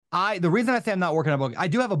The reason I say I'm not working on a book, I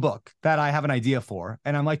do have a book that I have an idea for,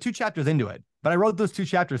 and I'm like 2 chapters into it, but I wrote those 2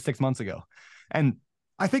 chapters 6 months ago. And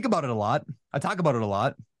I think about it a lot. I talk about it a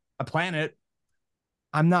lot. I plan it.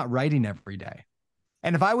 I'm not writing every day.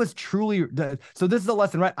 And if I was truly, so this is a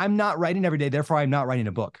lesson, right? I'm not writing every day. Therefore, I'm not writing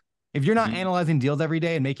a book. If you're not analyzing deals every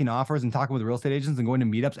day and making offers and talking with real estate agents and going to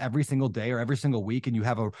meetups every single day or every single week, and you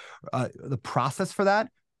have the process for that,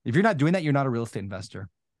 if you're not doing that, you're not a real estate investor.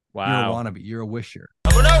 Wow. You're a wannabe. You're a wisher.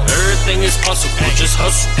 Everything is possible. Just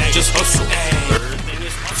hustle. Just hustle.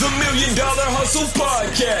 The $1 Million Hustle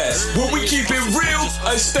Podcast, where we keep it real,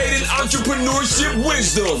 unstated entrepreneurship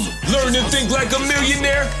wisdom. Learn to think like a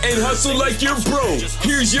millionaire and hustle like you're broke.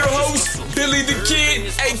 Here's your host, Billy the Kid,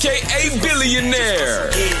 aka Billionaire.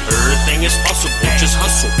 Everything is possible. Just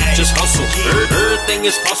hustle. Just hustle. Everything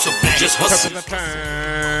is possible. Just hustle.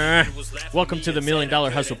 Welcome to the $1 Million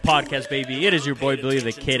Hustle Podcast, baby. It is your boy Billy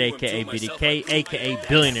the Kid, aka BDK, aka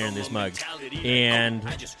Billionaire in this mug. And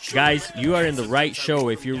guys, you are in the right show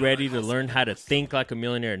if you're ready to learn how to think like a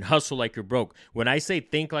millionaire and hustle like you're broke. When I say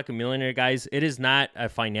think like a millionaire, guys, it is not a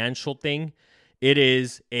financial thing. It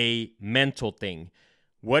is a mental thing.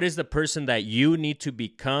 What is the person that you need to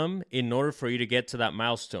become in order for you to get to that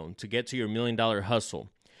milestone, to get to your $1 Million hustle?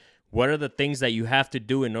 What are the things that you have to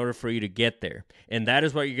do in order for you to get there? And that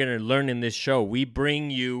is what you're going to learn in this show. We bring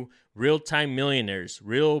you real-time millionaires,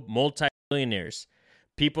 real multi-millionaires,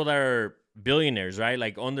 people that are billionaires, right?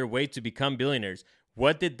 Like on their way to become billionaires.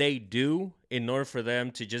 What did they do in order for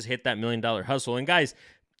them to just hit that $1 Million hustle? And guys,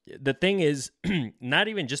 the thing is, not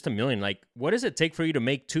even just $1 million. Like, what does it take for you to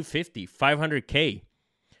make 250, 500K?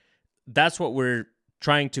 That's what we're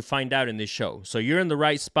trying to find out in this show. So you're in the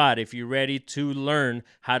right spot if you're ready to learn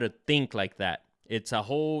how to think like that.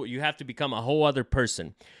 You have to become a whole other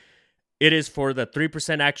person. It is for the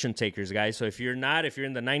 3% action takers, guys. So if you're in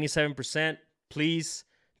the 97%, please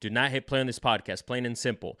do not hit play on this podcast, plain and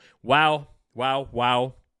simple. Wow.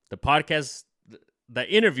 The podcast, the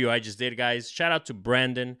interview I just did, guys, shout out to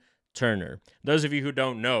Brandon Turner. Those of you who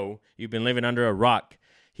don't know, you've been living under a rock.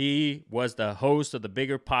 He was the host of the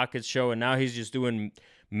Biggerpockets show, and now he's just doing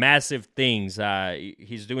massive things.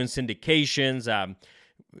 He's doing syndications.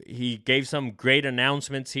 He gave some great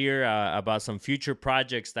announcements here about some future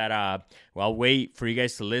projects that, I'll wait for you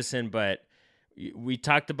guys to listen. But we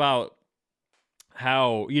talked about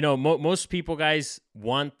how, most people, guys,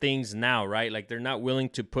 want things now, right? Like they're not willing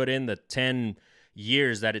to put in the 10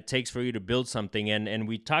 years that it takes for you to build something. And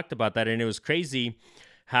we talked about that, and it was crazy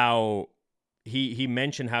how he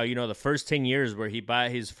mentioned how, the first 10 years where he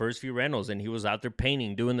bought his first few rentals and he was out there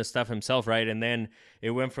painting, doing the stuff himself, right? And then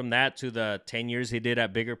it went from that to the 10 years he did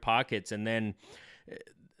at Biggerpockets. And then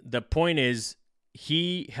the point is,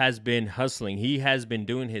 he has been hustling. He has been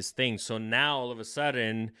doing his thing. So now all of a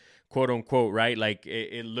sudden, quote unquote, right? Like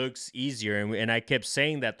it looks easier. And I kept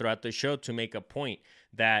saying that throughout the show to make a point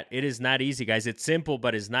that it is not easy, guys. It's simple,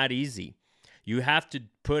 but it's not easy. You have to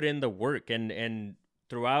put in the work, and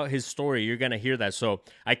throughout his story, you're going to hear that. So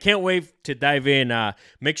I can't wait to dive in.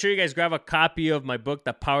 Make sure you guys grab a copy of my book,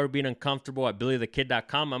 The Power of Being Uncomfortable, at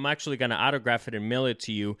BillyTheKid.com. I'm actually going to autograph it and mail it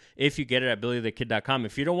to you if you get it at BillyTheKid.com.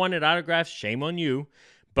 If you don't want it autographed, shame on you.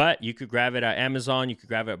 But you could grab it at Amazon. You could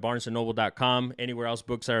grab it at BarnesandNoble.com. Anywhere else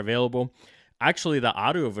books are available. Actually, the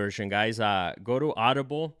audio version, guys, go to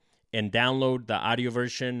Audible and download the audio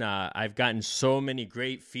version. I've gotten so many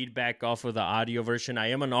great feedback off of the audio version.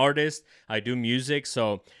 I am an artist. I do music,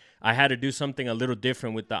 so I had to do something a little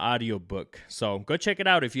different with the audio book. So go check it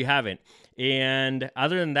out if you haven't. And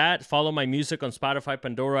other than that, follow my music on Spotify,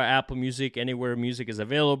 Pandora, Apple Music, anywhere music is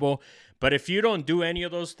available. But if you don't do any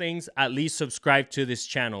of those things, at least subscribe to this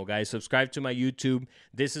channel, guys. Subscribe to my YouTube.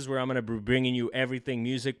 This is where I'm going to be bringing you everything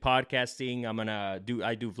music, podcasting. I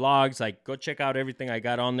do vlogs. Like, go check out everything I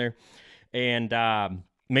got on there. And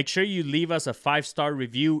make sure you leave us a 5-star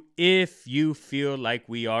review if you feel like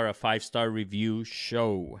we are a 5-star review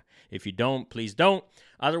show. If you don't, please don't.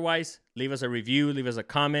 Otherwise, leave us a review, leave us a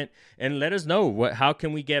comment, and let us know how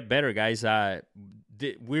can we get better, guys.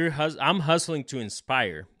 I'm hustling to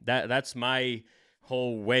inspire. That's my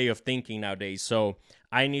whole way of thinking nowadays. So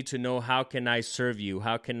I need to know, how can I serve you?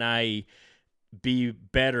 How can I be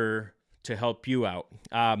better to help you out?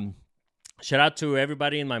 Shout out to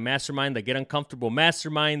everybody in my mastermind, the Get Uncomfortable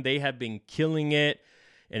Mastermind. They have been killing it.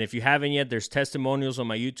 And if you haven't yet, there's testimonials on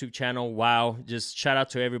my YouTube channel. Wow. Just shout out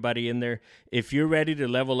to everybody in there. If you're ready to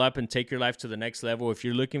level up and take your life to the next level, if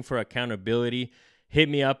you're looking for accountability, hit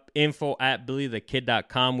me up,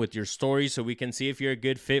 info@billythekid.com with your story so we can see if you're a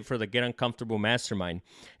good fit for the Get Uncomfortable Mastermind.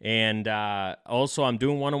 And also, I'm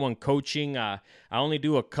doing one-on-one coaching. I only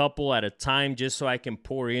do a couple at a time just so I can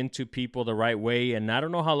pour into people the right way. And I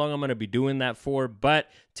don't know how long I'm going to be doing that for, but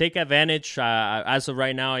take advantage. As of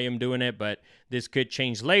right now, I am doing it, but this could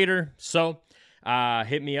change later. So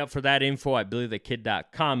hit me up for that,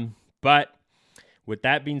 info@billythekid.com. But with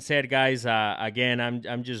that being said, guys, again,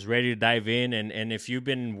 I'm just ready to dive in. And if you've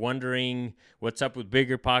been wondering what's up with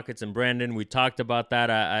Biggerpockets and Brandon, we talked about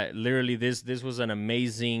that. Literally, this was an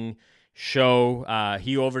amazing show.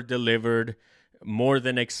 He over-delivered more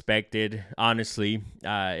than expected, honestly.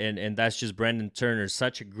 And that's just Brandon Turner.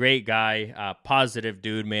 Such a great guy, positive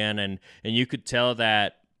dude, man. And you could tell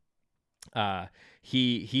that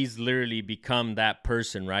he's literally become that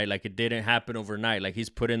person, right? Like, it didn't happen overnight. Like, he's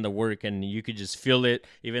put in the work, and you could just feel it.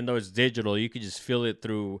 Even though it's digital, you could just feel it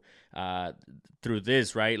through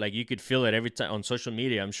this, right? Like, you could feel it every time on social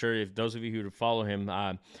media. I'm sure if those of you who follow him,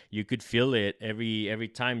 you could feel it every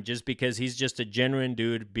time, just because he's just a genuine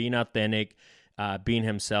dude, being authentic, being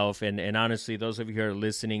himself. And honestly, those of you who are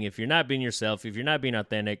listening, if you're not being yourself, if you're not being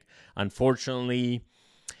authentic, unfortunately,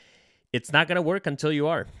 it's not going to work until you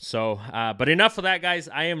are. So, but enough of that, guys.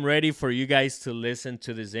 I am ready for you guys to listen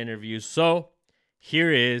to this interview. So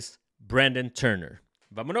here is Brandon Turner.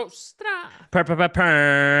 Vámonos.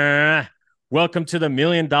 Welcome to the $1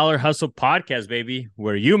 Million Hustle Podcast, baby,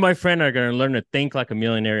 where you, my friend, are going to learn to think like a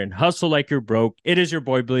millionaire and hustle like you're broke. It is your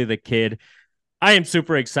boy, Billy the Kid. I am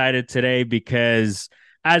super excited today because,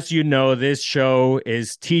 as you know, this show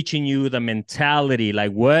is teaching you the mentality,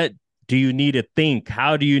 like, what do you need to think?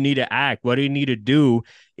 How do you need to act? What do you need to do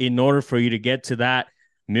in order for you to get to that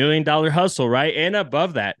 $1 million hustle, right? And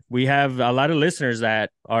above that, we have a lot of listeners that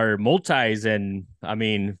are multis. And I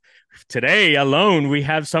mean, today alone, we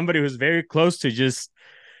have somebody who's very close to just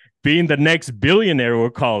being the next billionaire, we'll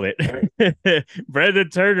call it. Brandon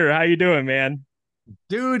Turner, how you doing, man?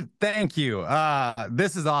 Dude, thank you.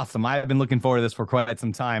 This is awesome. I've been looking forward to this for quite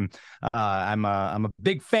some time. I'm a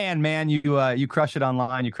big fan, man. You crush it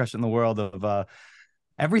online. You crush it in the world of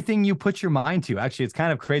everything you put your mind to. Actually, it's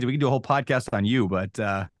kind of crazy. We can do a whole podcast on you, but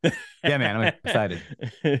yeah, man, I'm excited.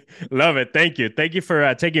 Love it. Thank you. Thank you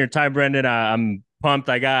for taking your time, Brendan. I'm pumped.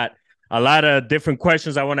 I got a lot of different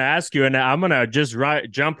questions I want to ask you, and I'm gonna just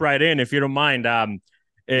jump right in if you don't mind.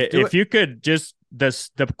 If you could just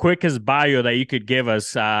the quickest bio that you could give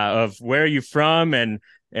us of where you're from and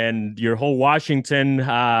your whole Washington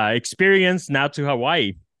experience now to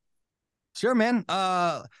Hawaii. Sure, man.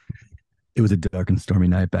 It was a dark and stormy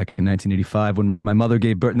night back in 1985 when my mother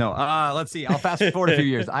gave birth. No, let's see. I'll fast forward a few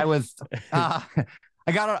years. I went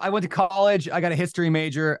to college. I got a history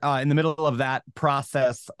major. In the middle of that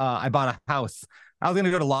process, I bought a house. I was going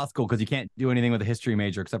to go to law school because you can't do anything with a history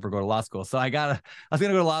major except for go to law school. So I was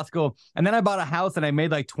going to go to law school, and then I bought a house and I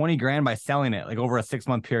made like 20 grand by selling it, like over a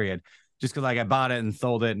 6-month period, just because like I bought it and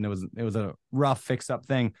sold it. And it was a rough fix up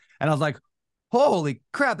thing. And I was like, holy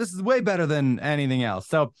crap, this is way better than anything else.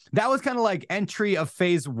 So that was kind of like entry of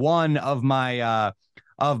phase one of my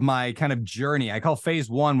kind of journey. I call phase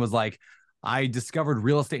one was like, I discovered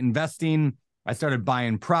real estate investing. I started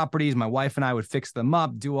buying properties. My wife and I would fix them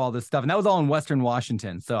up, do all this stuff. And that was all in Western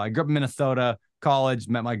Washington. So I grew up in Minnesota, college,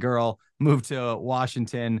 met my girl, moved to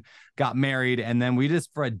Washington, got married. And then we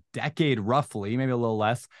just, for a decade, roughly, maybe a little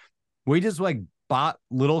less, we just like bought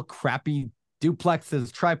little crappy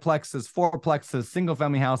duplexes, triplexes, fourplexes, single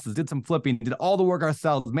family houses, did some flipping, did all the work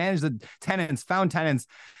ourselves, managed the tenants, found tenants,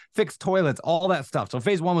 fixed toilets, all that stuff. So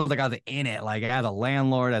phase one was like I was in it, like as a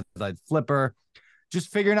landlord, as a flipper, just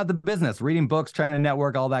figuring out the business, reading books, trying to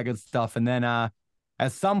network, all that good stuff. And then at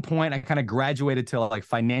some point, I kind of graduated to like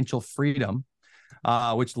financial freedom,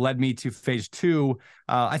 which led me to phase two.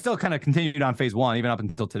 I still kind of continued on phase one, even up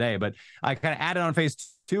until today, but I kind of added on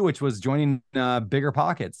phase two, which was joining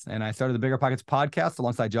Biggerpockets. And I started the Biggerpockets podcast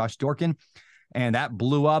alongside Josh Dorkin. And that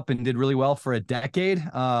blew up and did really well for a decade.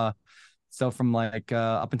 So from like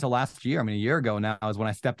up until last year, I mean, a year ago now is when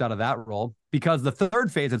I stepped out of that role, because the third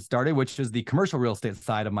phase had started, which is the commercial real estate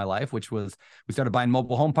side of my life, which was we started buying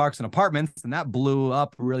mobile home parks and apartments, and that blew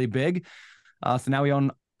up really big. So now we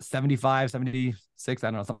own 75, 76, I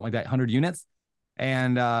don't know, something like that, 100 units.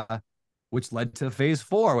 And which led to phase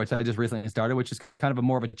four, which I just recently started, which is kind of a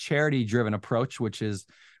more of a charity driven approach, which is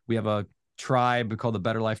we have a tribe called the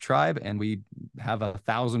Better Life Tribe, and we have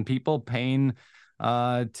 1,000 people paying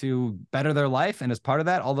to better their life. And as part of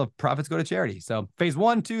that, all the profits go to charity. So phase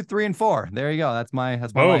 1, 2, 3, and 4. There you go. That's my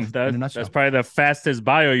Boom. life in a nutshell. That's probably the fastest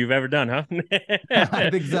bio you've ever done, huh? I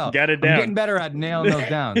think so. Got it I'm down. getting better at nailing those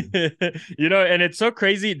down. And it's so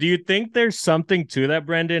crazy. Do you think there's something to that,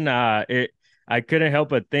 Brendan? I couldn't help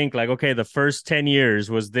but think like, okay, the first 10 years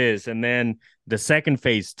was this, and then the second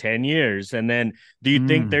phase, 10 years. And then do you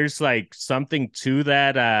think there's like something to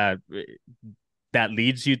that that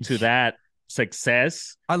leads you to that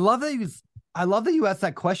success? I love that you asked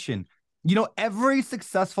that question. Every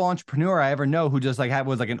successful entrepreneur I ever know who just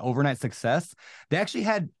was like an overnight success, they actually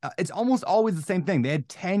had, it's almost always the same thing. They had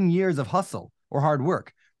 10 years of hustle or hard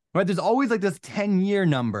work, right? There's always like this 10-year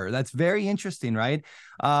number. That's very interesting, right?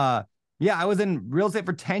 Yeah, I was in real estate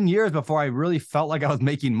for 10 years before I really felt like I was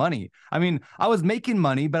making money. I mean, I was making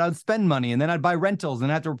money, but I would spend money and then I'd buy rentals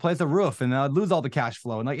and I'd have to replace a roof and then I'd lose all the cash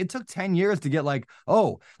flow. And like, it took 10 years to get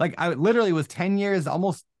I literally was 10 years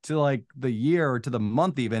almost to like the year or to the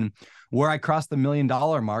month even where I crossed the $1 million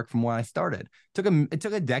mark from where I started. It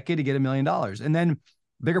took a decade to get $1 million. And then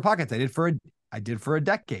Biggerpockets, I did for a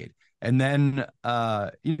decade. And then,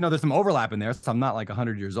 there's some overlap in there. So I'm not like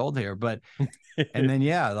 100 years old here, but, and then,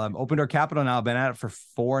 Open Door Capital now. I've been at it for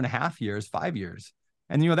 4.5 years, 5 years.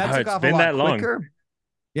 And, that took off a lot quicker.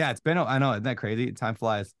 Yeah, it's been, I know, isn't that crazy? Time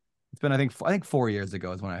flies. It's been, I think 4 years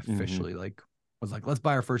ago is when I officially was like, let's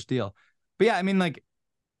buy our first deal. But yeah, I mean, like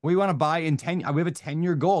we want to buy we have a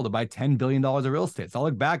 10-year goal to buy $10 billion of real estate. So I'll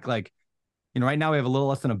look back like, right now we have a little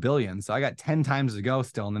less than $1 billion. So I got 10 times to go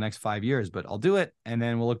still in the next 5 years, but I'll do it. And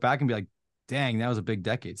then we'll look back and be like, dang, that was a big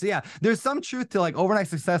decade. So yeah, there's some truth to like overnight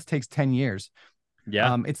success takes 10 years.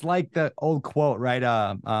 Yeah. It's like the old quote, right?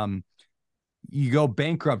 You go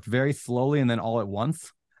bankrupt very slowly and then all at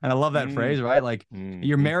once. And I love that phrase, right? Like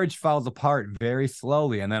your marriage falls apart very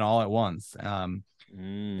slowly and then all at once.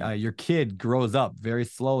 Your kid grows up very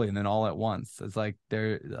slowly and then all at once. It's like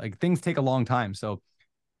things take a long time. So,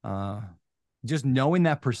 just knowing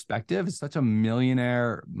that perspective is such a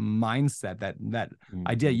millionaire mindset, that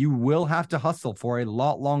idea. You will have to hustle for a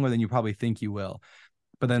lot longer than you probably think you will.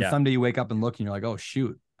 But then someday you wake up and look and you're like, oh,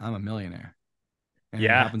 shoot, I'm a millionaire. And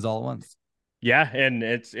it happens all at once. Yeah. And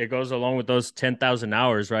it goes along with those 10,000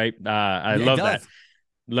 hours, right? I love that.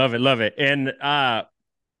 Love it. And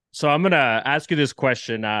so I'm going to ask you this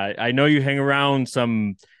question. I know you hang around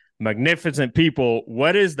some magnificent people.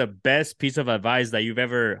 What is the best piece of advice that you've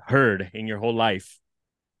ever heard in your whole life?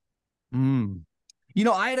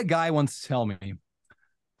 I had a guy once tell me,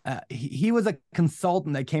 he was a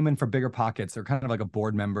consultant that came in for Biggerpockets, or kind of like a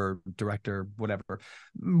board member, director, whatever,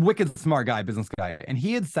 wicked smart guy, business guy. And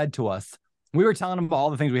he had said to us, we were telling him all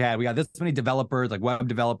the things we had. We got this many developers, like web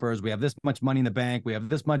developers. We have this much money in the bank. We have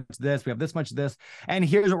this much this. We have this much this. And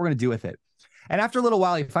here's what we're going to do with it. And after a little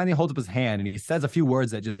while, he finally holds up his hand and he says a few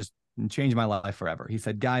words that just changed my life forever. He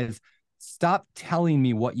said, guys, stop telling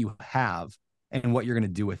me what you have and what you're going to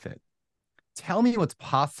do with it. Tell me what's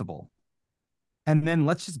possible. And then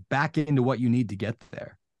let's just back into what you need to get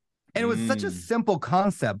there. And it was such a simple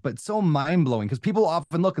concept, but so mind-blowing, because people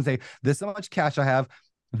often look and say, this is how much cash I have.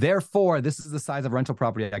 Therefore, this is the size of rental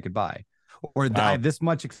property I could buy. Or I have this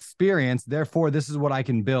much experience. Therefore, this is what I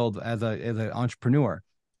can build as an entrepreneur.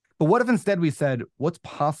 But what if instead we said, what's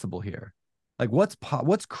possible here? Like what's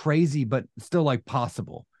crazy, but still like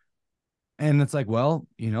possible? And it's like, well,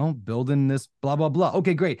 building this blah, blah, blah.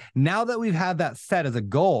 Okay, great. Now that we've had that set as a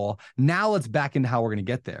goal, now let's back into how we're going to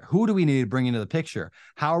get there. Who do we need to bring into the picture?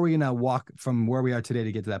 How are we going to walk from where we are today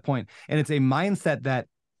to get to that point? And it's a mindset that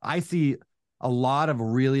I see a lot of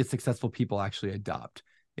really successful people actually adopt,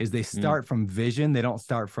 is they start from vision. They don't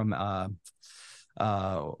start from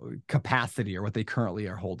capacity or what they currently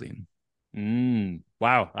are holding.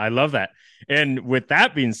 Wow. I love that. And with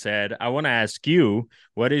that being said, I want to ask you,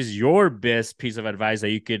 what is your best piece of advice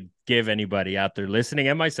that you could give anybody out there listening,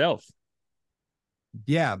 and myself?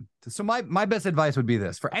 Yeah. So my best advice would be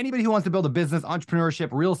this: for anybody who wants to build a business, entrepreneurship,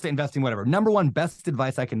 real estate investing, whatever, number one best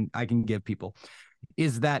advice I can give people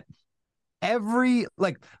is that everything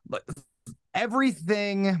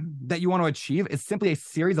that you want to achieve is simply a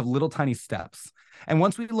series of little tiny steps. And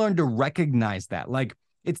once we learn to recognize that, like,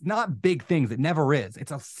 it's not big things. It never is.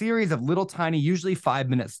 It's a series of little tiny, usually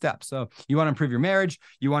 5-minute steps. So you want to improve your marriage.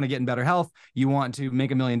 You want to get in better health. You want to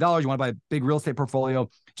make $1 million. You want to buy a big real estate portfolio.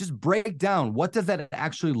 Just break down, what does that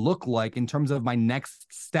actually look like in terms of my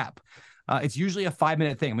next step? It's usually a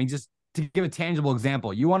 5-minute thing. I mean, just to give a tangible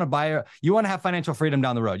example, you want to have financial freedom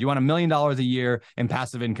down the road. You want $1 million a year in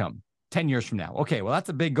passive income 10 years from now. Okay, well, that's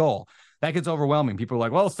a big goal. That gets overwhelming. People are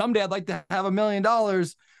like, well, someday I'd like to have $1 million,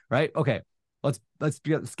 right? Okay.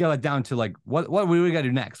 scale it down to like what we got to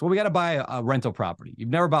do next. Well, we got to buy a rental property. You've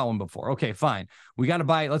never bought one before. Okay, fine. We got to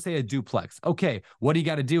buy, let's say, a duplex. Okay, what do you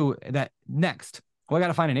got to do that next? Well, I got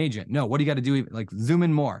to find an agent. No, what do you got to do? Like zoom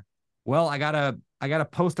in more. Well, I gotta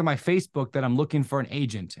post on my Facebook that I'm looking for an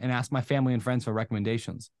agent and ask my family and friends for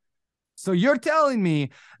recommendations. So you're telling me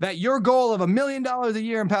that your goal of $1 million a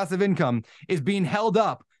year in passive income is being held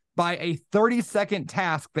up by a 30-second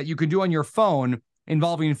task that you can do on your phone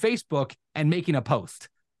involving Facebook and making a post,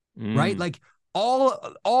 right? Like all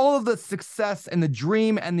of the success and the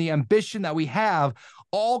dream and the ambition that we have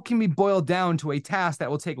all can be boiled down to a task that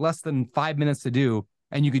will take less than 5 minutes to do,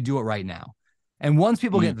 and you could do it right now. And once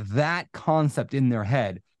people get that concept in their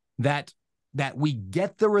head, that we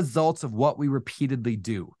get the results of what we repeatedly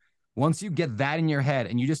do. Once you get that in your head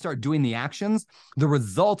and you just start doing the actions, the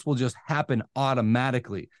results will just happen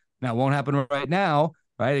automatically. Now, it won't happen right now,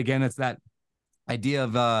 right? Again, it's that idea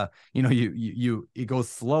of, it goes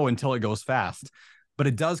slow until it goes fast, but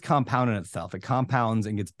it does compound in itself. It compounds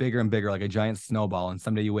and gets bigger and bigger like a giant snowball. And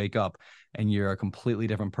someday you wake up and you're a completely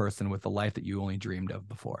different person with the life that you only dreamed of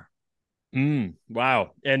before.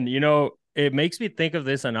 Wow. And, it makes me think of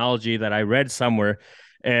this analogy that I read somewhere,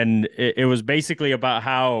 and it was basically about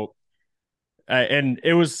how, and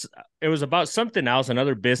it was about something else,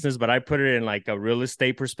 another business, but I put it in like a real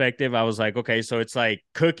estate perspective. I was like, okay, so it's like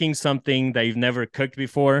cooking something that you've never cooked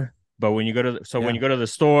before. But when you go to, when you go to the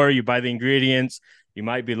store, you buy the ingredients, you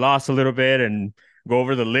might be lost a little bit and go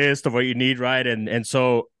over the list of what you need. Right. And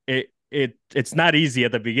so it's not easy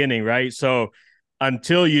at the beginning. Right. So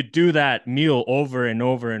until you do that meal over and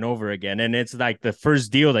over and over again, and it's like the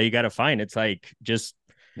first deal that you got to find, it's like, just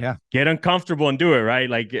get uncomfortable and do it, right?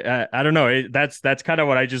 Like, I don't know. That's kind of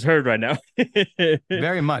what I just heard right now.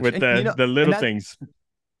 Very much. With the little things.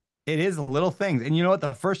 It is little things. And you know what?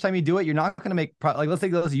 The first time you do it, you're not going to make,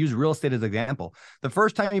 let's use real estate as an example. The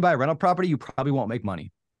first time you buy a rental property, you probably won't make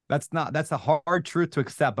money. That's a hard truth to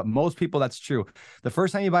accept, but most people, that's true. The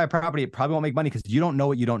first time you buy a property, it probably won't make money because you don't know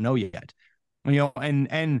what you don't know yet.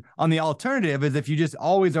 And on the alternative is if you just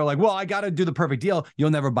always are like, well, I got to do the perfect deal,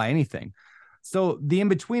 you'll never buy anything. So the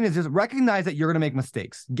in-between is just recognize that you're going to make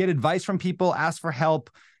mistakes, get advice from people, ask for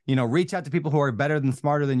help, reach out to people who are better than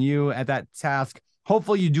smarter than you at that task.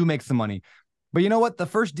 Hopefully you do make some money. But you know what? The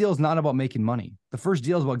first deal is not about making money. The first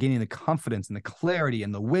deal is about gaining the confidence and the clarity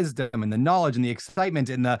and the wisdom and the knowledge and the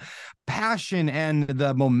excitement and the passion and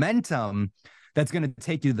the momentum that's going to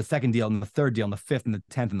take you to the second deal and the third deal and the fifth and the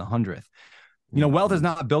 10th and the 100th. Wealth is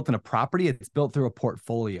not built in a property. It's built through a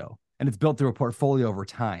portfolio, and it's built through a portfolio over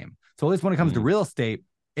time. So at least when it comes to real estate,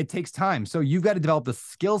 it takes time. So you've got to develop the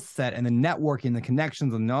skill set and the networking, the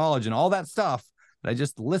connections, and knowledge, and all that stuff that I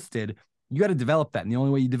just listed. You got to develop that. And the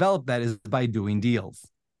only way you develop that is by doing deals.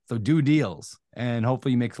 So do deals, and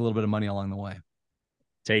hopefully you make a little bit of money along the way.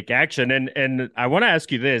 Take action. And I want to ask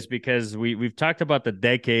you this, because we've talked about the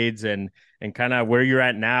decades and kind of where you're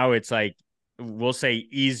at now. It's like, we'll say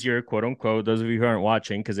easier, quote unquote, those of you who aren't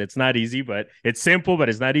watching, because it's not easy, but it's simple, but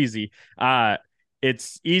it's not easy.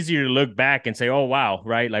 It's easier to look back and say, oh, wow,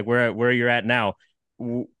 right? Like where you're at now.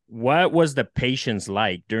 What was the patience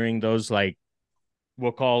like during those, like,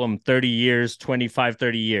 we'll call them 30 years, 25,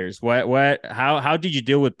 30 years? How did you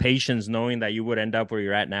deal with patience knowing that you would end up where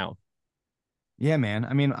you're at now? Yeah, man.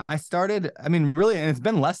 I mean, really, and it's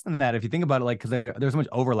been less than that if you think about it, like, because there's so much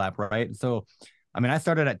overlap, right? So, I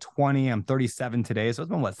started at 20, I'm 37 today. So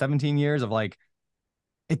it's been 17 years of like,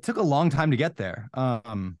 it took a long time to get there.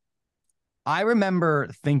 I remember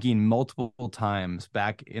thinking multiple times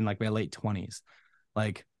back in like my late 20s,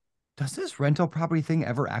 like, does this rental property thing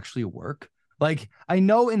ever actually work? Like, I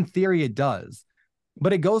know in theory it does,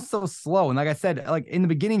 but it goes so slow. And like I said, like in the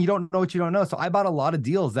beginning, you don't know what you don't know. So I bought a lot of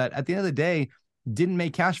deals that at the end of the day didn't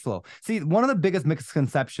make cash flow. See, one of the biggest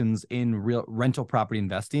misconceptions in real rental property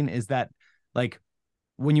investing is that, like,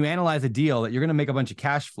 when you analyze a deal, that you're going to make a bunch of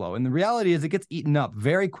cash flow. And the reality is it gets eaten up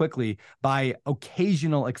very quickly by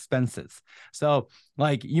occasional expenses. So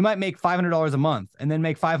like you might make $500 a month and then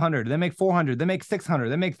make 500, then make 400, then make 600,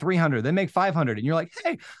 then make 300, then make 500. And you're like,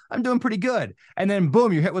 hey, I'm doing pretty good. And then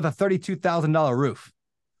boom, you're hit with a $32,000 roof.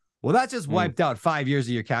 Well, that just wiped out 5 years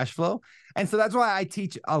of your cash flow. And so that's why I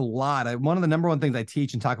teach a lot. One of the number one things I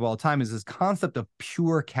teach and talk about all the time is this concept of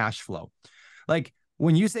pure cash flow. Like,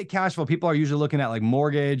 when you say cash flow, people are usually looking at like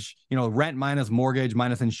mortgage, rent minus mortgage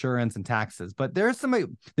minus insurance and taxes. But there's some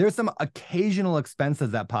occasional expenses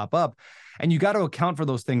that pop up, and you got to account for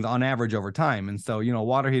those things on average over time. And so,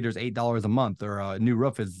 water heater's $8 a month, or a new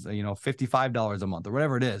roof is, $55 a month, or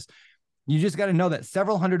whatever it is. You just got to know that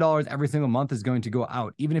several $100s every single month is going to go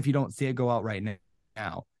out, even if you don't see it go out right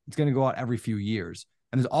now. It's going to go out every few years.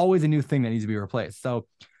 and there's always a new thing that needs to be replaced. So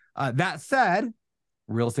that said,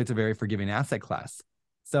 real estate's a very forgiving asset class.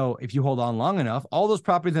 So if you hold on long enough, all those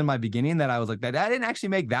properties in my beginning that I was like, that I didn't actually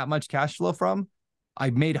make that much cash flow from, I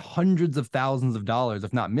made hundreds of thousands of dollars,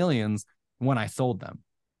 if not millions, when I sold them.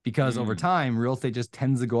 Because over time, real estate just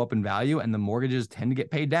tends to go up in value and the mortgages tend to get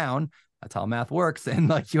paid down. That's how math works. And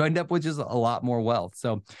like you end up with just a lot more wealth.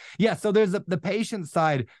 So yeah, so there's the patient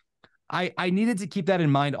side. I needed to keep that in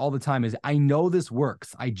mind all the time. Is I know this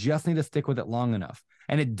works. I just need to stick with it long enough.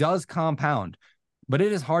 And it does compound, but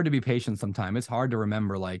it is hard to be patient sometimes. It's hard to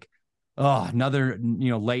remember like, oh, another,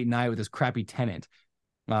 late night with this crappy tenant.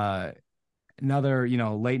 Another,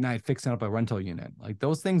 late night fixing up a rental unit. Like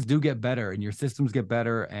those things do get better and your systems get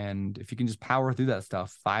better. And if you can just power through that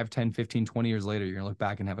stuff, 5, 10, 15, 20 years later, you're going to look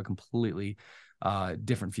back and have a completely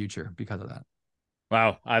different future because of that.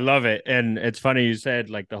 Wow. I love it. And it's funny you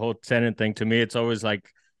said like the whole tenant thing. To me, it's always like,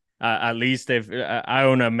 at least if I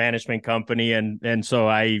own a management company and so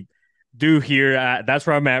I do hear that's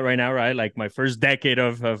where I'm at right now, right? Like my first decade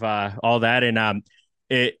of all that. And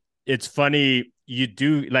it's funny. You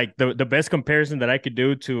do like the best comparison that I could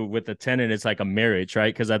do to with a tenant is like a marriage,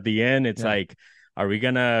 right? Because at the end, it's like, are we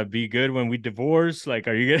gonna be good when we divorce? Like,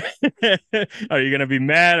 are you gonna be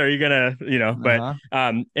mad? Are you gonna,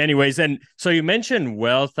 But anyways, and so you mentioned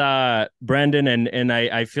wealth, Brandon, and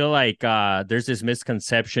I feel like there's this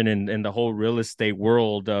misconception in the whole real estate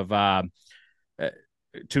world of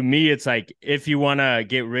to me, it's like if you want to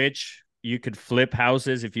get rich, you could flip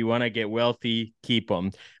houses. If you want to get wealthy, keep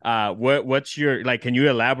them. What's your, like, can you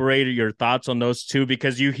elaborate your thoughts on those two?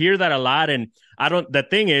 Because you hear that a lot. And the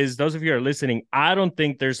thing is, those of you who are listening, I don't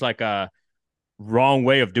think there's like a wrong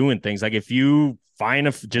way of doing things. Like if you find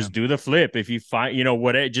just do the flip. If you find,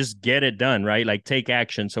 just get it done, right? Like take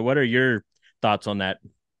action. So what are your thoughts on that?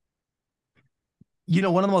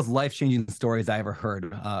 One of the most life-changing stories I ever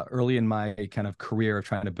heard early in my kind of career of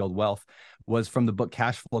trying to build wealth was from the book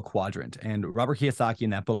Cash Flow Quadrant. And Robert Kiyosaki in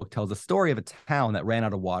that book tells a story of a town that ran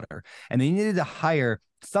out of water and they needed to hire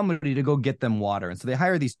somebody to go get them water. And so they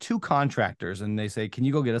hire these 2 contractors and they say, can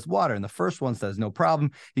you go get us water? And the first one says, no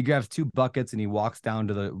problem. He grabs 2 buckets and he walks down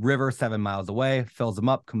to the river 7 miles away, fills them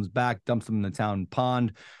up, comes back, dumps them in the town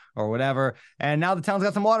pond or whatever. And now the town's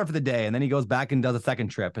got some water for the day. And then he goes back and does a second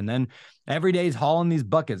trip. And then every day he's hauling these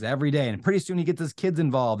buckets every day. And pretty soon he gets his kids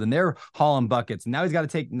involved and they're hauling buckets. And now he's got to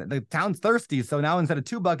take, the town's thirsty. So now instead of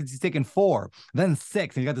 2 buckets, he's taking 4, then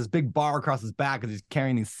 6. And he's got this big bar across his back because he's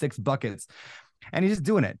carrying these 6 buckets. And he's just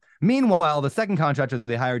doing it. Meanwhile, the second contractor that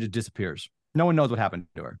they hired just disappears. No one knows what happened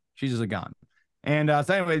to her. She's just gone. And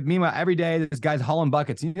so anyway, meanwhile, every day this guy's hauling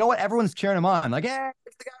buckets. You know what? Everyone's cheering him on. Like, hey,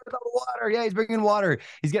 it's the guy with all the water. Yeah, he's bringing water.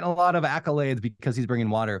 He's getting a lot of accolades because he's bringing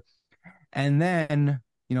water. And then,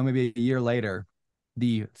 maybe a year later,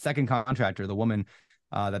 the second contractor, the woman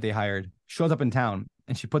that they hired, shows up in town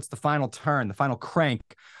and she puts the final turn, the final crank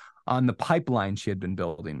on the pipeline she had been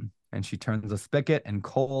building. And she turns the spigot and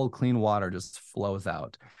cold, clean water just flows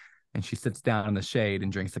out. And she sits down in the shade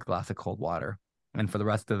and drinks a glass of cold water. And for the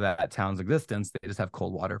rest of that town's existence, they just have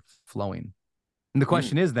cold water flowing. And the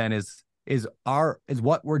question is then is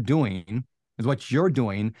what we're doing, is what you're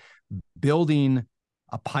doing, building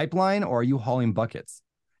a pipeline, or are you hauling buckets?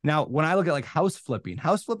 Now, when I look at like house flipping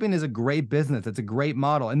is a great business. It's a great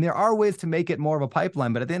model. And there are ways to make it more of a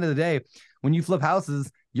pipeline. But at the end of the day, when you flip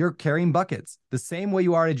houses, you're carrying buckets the same way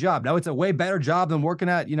you are at a job. Now, it's a way better job than working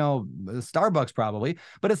at, Starbucks probably,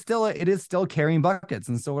 but it is still carrying buckets.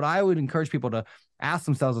 And so what I would encourage people to ask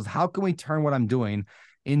themselves is, how can we turn what I'm doing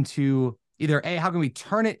into either how can we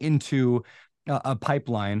turn it into a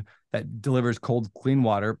pipeline that delivers cold, clean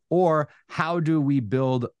water, or how do we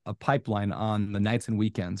build a pipeline on the nights and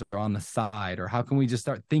weekends or on the side, or how can we just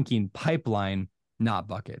start thinking pipeline, not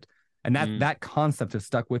bucket? And that concept has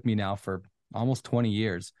stuck with me now for almost 20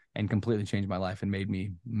 years and completely changed my life and made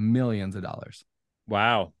me millions of dollars.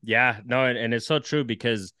 Wow. Yeah, no. And it's so true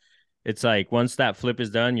because it's like, once that flip is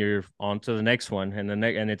done, you're on to the next one and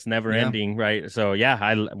and it's never ending. Right. So yeah,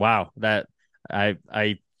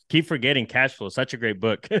 I keep forgetting Cash Flow. Such a great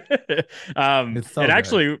book. It's so good.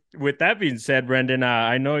 Actually, with that being said, Brendan,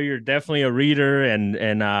 I know you're definitely a reader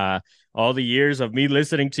and all the years of me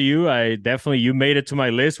listening to you, you made it to my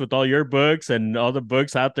list with all your books and all the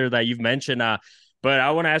books out there that you've mentioned. But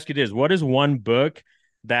I want to ask you this: what is one book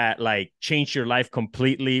that like changed your life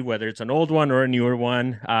completely, whether it's an old one or a newer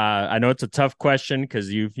one? I know it's a tough question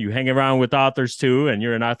because you hang around with authors too, and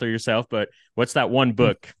you're an author yourself. But what's that one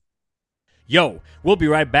book? Yo, we'll be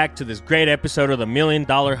right back to this great episode of the $1 Million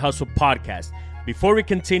Hustle podcast. Before we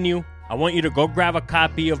continue, I want you to go grab a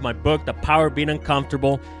copy of my book, The Power of Being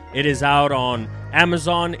Uncomfortable. It is out on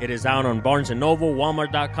Amazon. It is out on Barnes & Noble,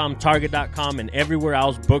 Walmart.com, Target.com, and everywhere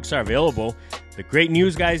else books are available. The great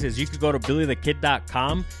news, guys, is you could go to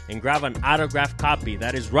BillyTheKid.com and grab an autographed copy.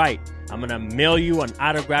 That is right. I'm going to mail you an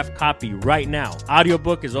autographed copy right now.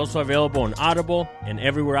 Audiobook is also available on Audible, and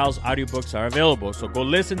everywhere else audiobooks are available. So go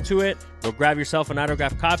listen to it. Go grab yourself an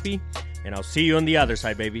autographed copy, and I'll see you on the other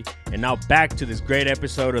side, baby. And now back to this great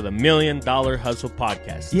episode of the $1 Million Hustle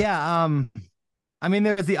Podcast. Yeah, I mean,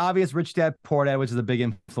 there's the obvious Rich Dad Poor Dad, which is a big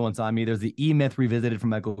influence on me. There's the E-Myth Revisited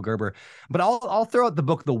from Michael Gerber. But I'll throw out the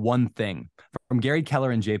book The One Thing from Gary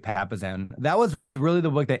Keller and Jay Papasan. That was really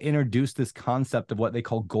the book that introduced this concept of what they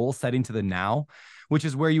call goal setting to the now, which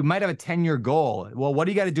is where you might have a 10-year goal. Well, what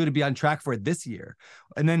do you got to do to be on track for it this year?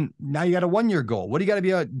 And then now you got a 1-year goal. What do you got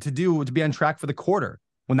to do to be on track for the quarter?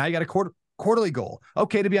 Well, now you got a quarterly goal.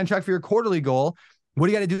 Okay, to be on track for your quarterly goal, what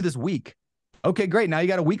do you got to do this week? Okay, great. Now you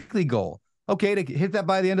got a weekly goal. Okay, to hit that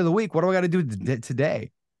by the end of the week, what do I got to do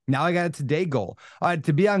today? Now I got a today goal. All right,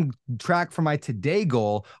 to be on track for my today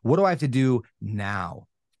goal, what do I have to do now?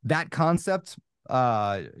 That concept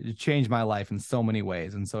changed my life in so many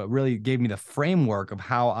ways. And so it really gave me the framework of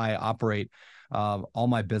how I operate all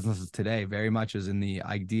my businesses today, very much as in the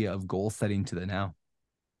idea of goal setting to the now.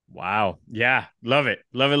 Wow. Yeah. Love it.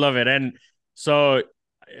 Love it. Love it. And so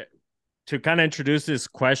to kind of introduce this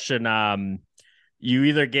question, you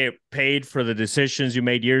either get paid for the decisions you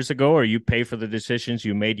made years ago or you pay for the decisions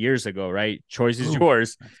you made years ago, right? Choice is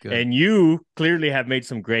yours. And you clearly have made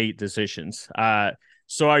some great decisions.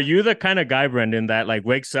 So are you the kind of guy, Brendan, that like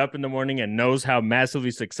wakes up in the morning and knows how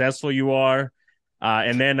massively successful you are?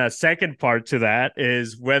 And then a second part to that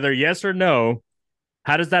is whether yes or no,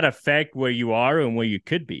 how does that affect where you are and where you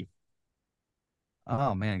could be?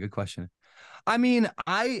 Oh, man, good question. I mean,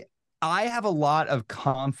 I have a lot of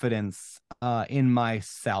confidence in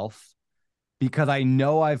myself because I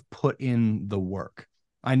know I've put in the work.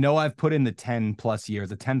 I know I've put in the 10 plus years,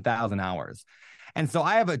 the 10,000 hours. And so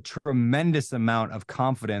I have a tremendous amount of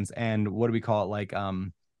confidence and what do we call it? Like a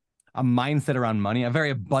mindset around money, a very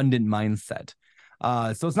abundant mindset.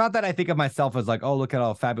 So it's not that I think of myself as like, oh, look at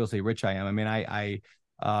how fabulously rich I am. I mean, I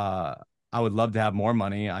would love to have more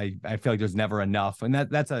money. I feel like there's never enough. And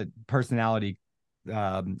that's a personality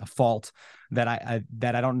fault that I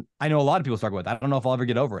know a lot of people struggle with. I don't know if I'll ever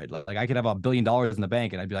get over it. Like I could have $1 billion in the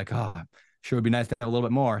bank and I'd be like, oh, sure would be nice to have a little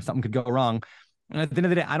bit more. Something could go wrong. And at the end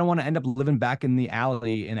of the day, I don't want to end up living back in the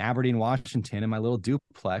alley in Aberdeen, Washington in my little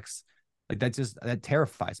duplex. Like that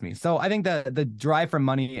terrifies me. So I think the drive for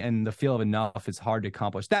money and the feel of enough is hard to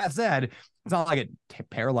accomplish. That said, it's not like it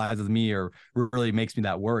paralyzes me or really makes me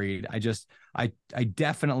that worried. I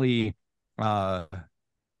definitely,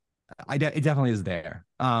 it definitely is there.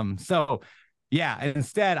 So yeah,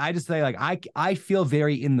 instead I just say like, I feel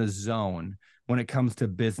very in the zone when it comes to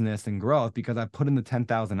business and growth because I put in the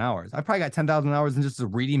 10,000 hours. I probably got 10,000 hours in just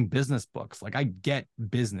reading business books. Like I get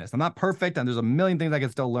business. I'm not perfect and there's a million things I can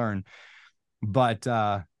still learn. But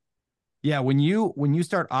yeah, when you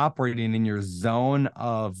start operating in your zone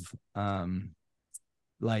of what do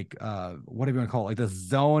you want to call it? Like the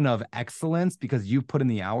zone of excellence because you put in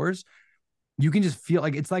the hours, you can just feel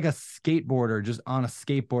like it's like a skateboarder just on a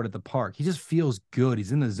skateboard at the park. He just feels good.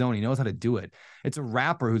 He's in the zone. He knows how to do it. It's a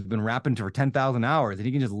rapper who's been rapping for 10,000 hours and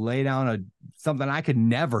he can just lay down something I could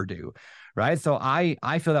never do. Right. So I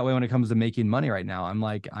feel that way when it comes to making money right now. I'm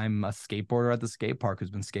a skateboarder at the skate park who's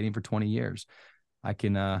been skating for 20 years. I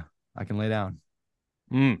can lay down.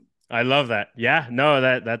 I love that. Yeah, no,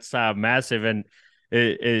 that's massive. And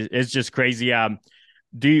it's just crazy.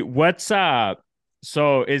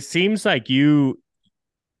 So it seems like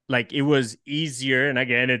it was easier. And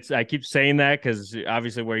again, I keep saying that because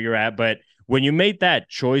obviously where you're at, but when you made that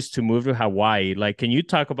choice to move to Hawaii, like, can you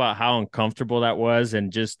talk about how uncomfortable that was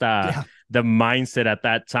and just the mindset at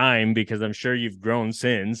that time? Because I'm sure you've grown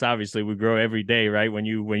since. Obviously, we grow every day, right? When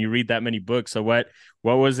you read that many books. So what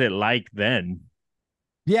was it like then?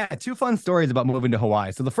 Yeah, two fun stories about moving to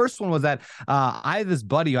Hawaii. So the first one was that I had this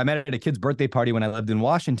buddy who I met at a kid's birthday party when I lived in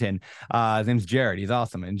Washington. His name's Jared. He's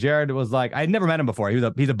awesome. And Jared was like, I'd never met him before. He's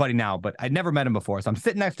a buddy now, but I'd never met him before. So I'm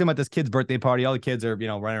sitting next to him at this kid's birthday party. All the kids are,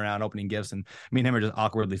 running around opening gifts. And me and him are just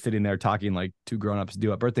awkwardly sitting there talking like two grown-ups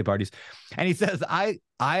do at birthday parties. And he says, I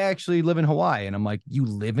actually live in Hawaii. And I'm like, you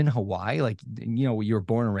live in Hawaii? Like, you were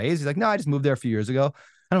born and raised? He's like, no, I just moved there a few years ago.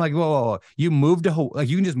 And I'm like, whoa. You moved to Hawaii? Like,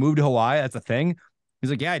 you can just move to Hawaii? That's a thing? He's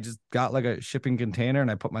like, yeah, I just got like a shipping container and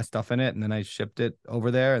I put my stuff in it and then I shipped it over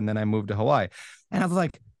there and then I moved to Hawaii. And I was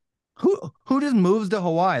like, who just moves to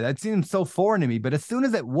Hawaii? That seems so foreign to me. But as soon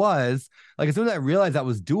as as soon as I realized that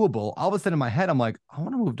was doable, all of a sudden in my head, I'm like, I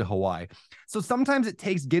want to move to Hawaii. So sometimes it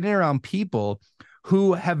takes getting around people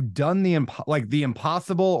who have done the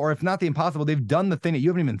impossible, or if not the impossible, they've done the thing that you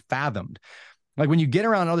haven't even fathomed. Like when you get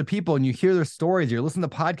around other people and you hear their stories, you're listening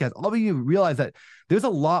to podcasts, all of you realize that there's a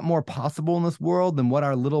lot more possible in this world than what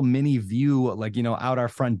our little mini view, out our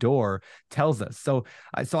front door tells us. So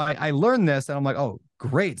I learned this and I'm like, oh,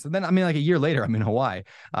 great. So then, like a year later, I'm in Hawaii.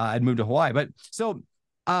 I'd moved to Hawaii. But so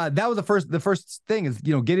that was the first thing is,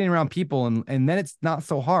 getting around people. And then it's not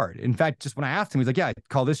so hard. In fact, just when I asked him, he's like, yeah,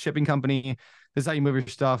 call this shipping company. This is how you move your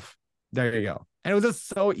stuff. There you go. And it was just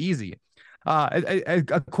so easy.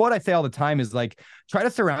 A quote I say all the time is like, try to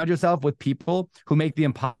surround yourself with people who make the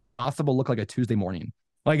impossible look like a Tuesday morning.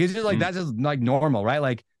 Like, it's just like, that's just like normal, right?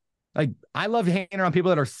 Like I love hanging around people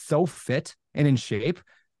that are so fit and in shape,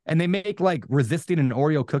 and they make like resisting an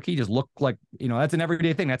Oreo cookie just look like, that's an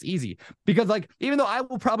everyday thing. That's easy because even though I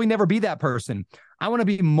will probably never be that person, I want to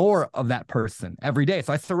be more of that person every day.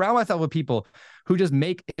 So I surround myself with people who just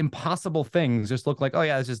make impossible things just look like, oh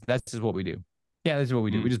yeah, that's just what we do. Yeah, this is what we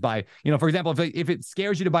do. We just buy, for example, if it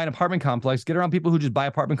scares you to buy an apartment complex, get around people who just buy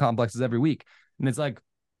apartment complexes every week. And it's like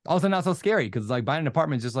also not so scary because like buying an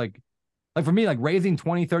apartment is just like for me, like raising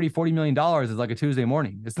 20, 30, $40 million is like a Tuesday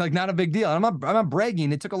morning. It's like not a big deal. I'm not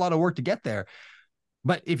bragging. It took a lot of work to get there.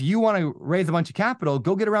 But if you want to raise a bunch of capital,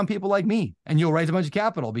 go get around people like me and you'll raise a bunch of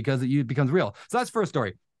capital because it becomes real. So that's first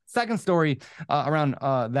story. Second story around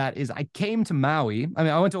that is I came to Maui.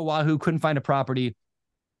 I went to Oahu, couldn't find a property.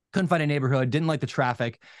 Couldn't find a neighborhood, didn't like the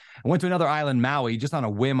traffic. I went to another island, Maui, just on a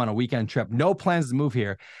whim on a weekend trip. No plans to move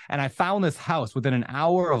here. And I found this house within an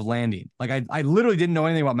hour of landing. Like I literally didn't know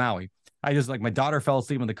anything about Maui. I just my daughter fell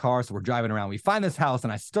asleep in the car, so we're driving around. We find this house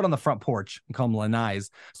and I stood on the front porch and call them lanais.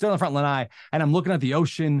 Stood on the front lanai and I'm looking at the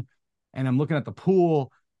ocean and I'm looking at the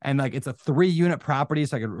pool and it's a 3-unit property.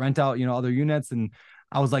 So I could rent out, other units. And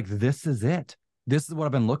I was like, this is it. This is what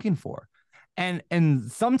I've been looking for. And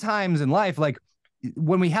sometimes in life,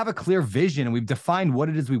 when we have a clear vision and we've defined what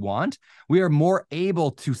it is we want, we are more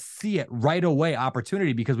able to see it right away,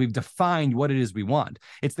 opportunity, because we've defined what it is we want.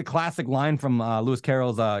 It's the classic line from Lewis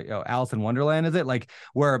Carroll's Alice in Wonderland, is it?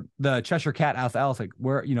 Where the Cheshire Cat asks Alice,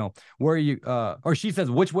 where are you? Or she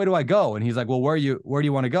says, which way do I go? And he's like, well, where do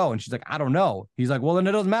you want to go? And she's like, I don't know. He's like, well, then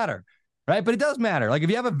it doesn't matter. Right. But it does matter. If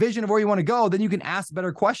you have a vision of where you want to go, then you can ask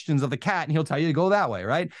better questions of the cat and he'll tell you to go that way.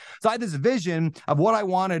 Right. So I had this vision of what I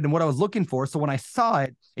wanted and what I was looking for. So when I saw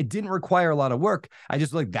it, it didn't require a lot of work. I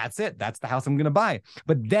just that's it. That's the house I'm going to buy.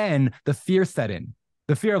 But then the fear set in.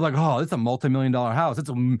 The fear of oh, it's a multi-million-dollar house. It's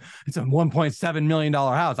a $1.7 million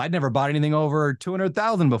house. I'd never bought anything over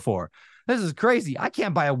 200,000 before. This is crazy. I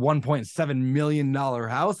can't buy a $1.7 million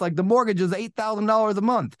house. The mortgage is $8,000 a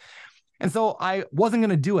month. And so I wasn't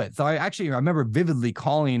going to do it. So I remember vividly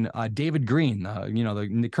calling David Green,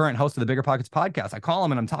 the current host of the Biggerpockets podcast. I call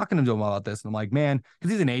him and I'm talking to him about this. And I'm like, man,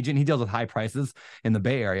 because he's an agent. He deals with high prices in the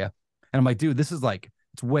Bay Area. And I'm like, dude, this is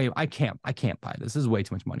it's way, I can't buy this. This is way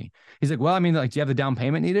too much money. He's like, well, do you have the down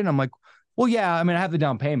payment needed? And I'm like, well, yeah, I have the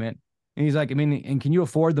down payment. And he's like, and can you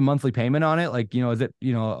afford the monthly payment on it? Is it,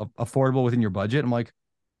 affordable within your budget? I'm like,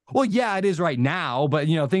 well, yeah, it is right now, but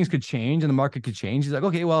things could change and the market could change. He's like,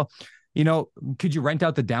 okay, well, could you rent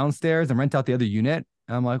out the downstairs and rent out the other unit?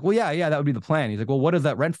 And I'm like, well, yeah, that would be the plan. He's like, well, what does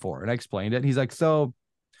that rent for? And I explained it. And he's like, so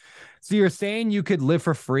you're saying you could live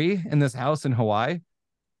for free in this house in Hawaii? And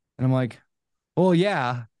I'm like, well,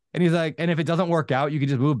 yeah. And he's like, and if it doesn't work out, you could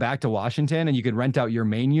just move back to Washington and you could rent out your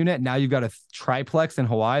main unit. Now you've got a triplex in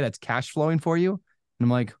Hawaii that's cash flowing for you. And I'm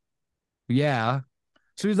like, yeah.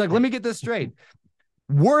 So he's like, let me get this straight.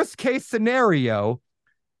 Worst case scenario,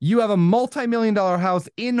 you have a multi-million-dollar house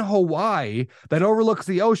in Hawaii that overlooks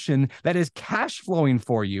the ocean that is cash flowing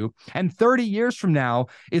for you. And 30 years from now,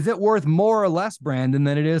 is it worth more or less, Brandon,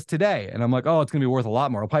 than it is today? And I'm like, oh, it's going to be worth a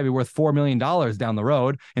lot more. It'll probably be worth $4 million down the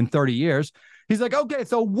road in 30 years. He's like, okay,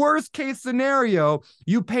 so worst case scenario,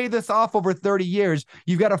 you pay this off over 30 years.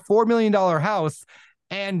 You've got a $4 million house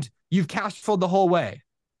and you've cash flowed the whole way.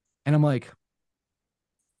 And I'm like,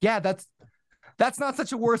 yeah, that's not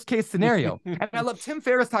such a worst case scenario. And I love Tim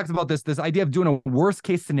Ferriss talks about this idea of doing a worst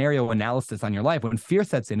case scenario analysis on your life when fear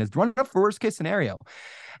sets in, is run up for worst case scenario.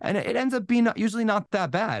 And it ends up being usually not that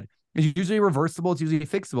bad. It's usually reversible. It's usually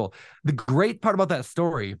fixable. The great part about that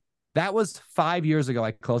story, that was 5 years ago.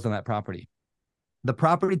 I closed on that property. The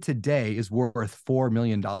property today is worth $4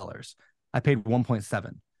 million. I paid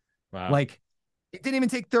 1.7. Wow. It didn't even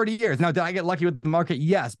take 30 years. Now, did I get lucky with the market?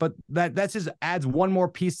 Yes, but that just adds one more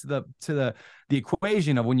piece to the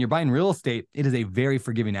equation of when you're buying real estate. It is a very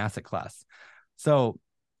forgiving asset class. So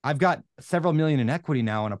I've got several million in equity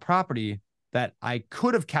now on a property that I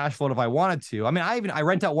could have cash flowed if I wanted to. I mean, I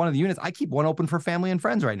rent out one of the units. I keep one open for family and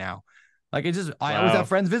friends right now. Like I always have Wow.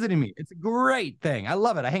 friends visiting me. It's a great thing. I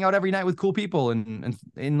love it. I hang out every night with cool people and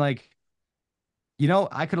like,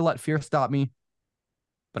 I could have let fear stop me,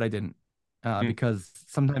 but I didn't. Hmm. Because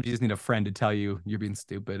sometimes you just need a friend to tell you you're being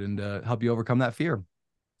stupid and help you overcome that fear.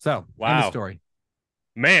 So, end of Wow. story.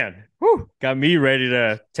 Man, whew, got me ready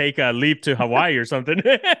to take a leap to Hawaii or something.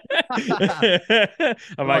 I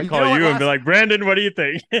Well, might you call know what? you and be like, Brandon, what do you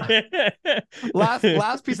think?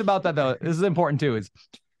 Last piece about that though, this is important too, is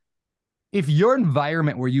if your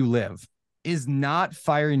environment where you live is not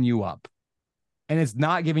firing you up and it's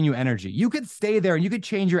not giving you energy, you could stay there and you could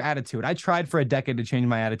change your attitude. I tried for a decade to change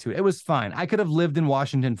my attitude. It was fine. I could have lived in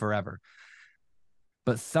Washington forever.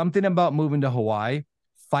 But something about moving to Hawaii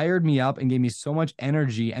fired me up and gave me so much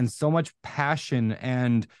energy and so much passion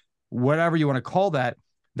and whatever you want to call that,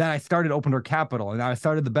 that I started Open Door Capital and I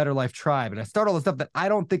started the Better Life Tribe and I started all the stuff that I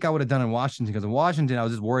don't think I would have done in Washington, because in Washington, I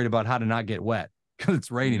was just worried about how to not get wet because it's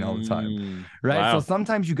raining all the time. Right. So Wow.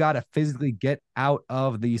 sometimes you got to physically get out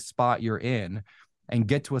of the spot you're in and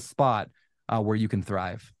get to a spot where you can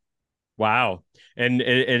thrive. Wow. And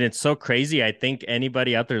it's so crazy. I think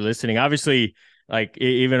anybody out there listening, obviously, like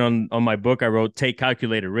even on my book, I wrote take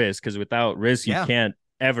calculated risk, because without risk, you Yeah. can't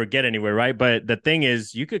ever get anywhere, right? But the thing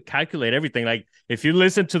is, you could calculate everything. Like if you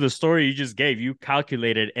listen to the story you just gave, you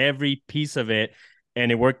calculated every piece of it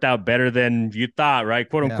and it worked out better than you thought, right?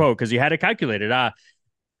 Quote Yeah. unquote, because you had to calculate it.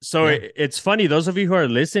 So Yeah. it's funny, those of you who are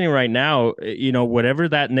listening right now, whatever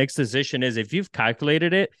that next decision is, if you've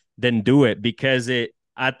calculated it, then do it, because it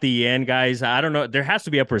at the end, guys, I don't know, there has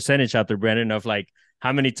to be a percentage out there, Brandon, of like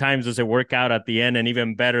how many times does it work out at the end and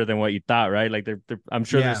even better than what you thought, right? Like I'm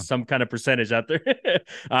sure Yeah. there's some kind of percentage out there.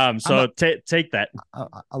 I'm So take that. I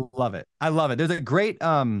love it. I love it. There's a great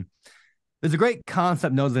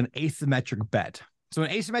concept known as an asymmetric bet. So an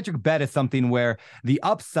asymmetric bet is something where the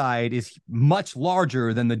upside is much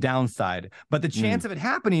larger than the downside, but the chance of it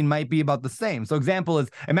happening might be about the same. So example is,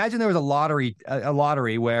 imagine there was a lottery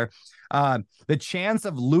where the chance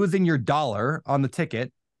of losing your dollar on the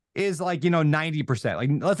ticket is like 90%. Like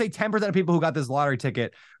let's say 10% of people who got this lottery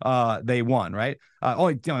ticket they won, right?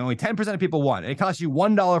 Only 10% of people won. It costs you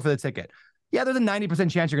 $1 for the ticket. Yeah, there's a 90%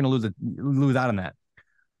 chance you're going to lose out on that.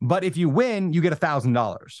 But if you win, you get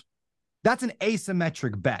 $1,000. That's an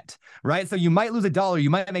asymmetric bet, right? So you might lose $1,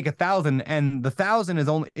 you might make 1,000, and the 1,000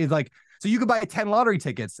 is like, so you could buy 10 lottery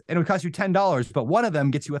tickets and it would cost you $10, but one of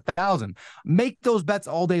them gets you 1,000. Make those bets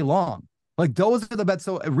all day long. Like those are the bets.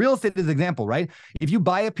 So real estate is an example, right? If you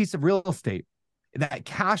buy a piece of real estate that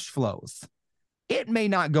cash flows, it may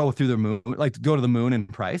not go through the moon, like go to the moon in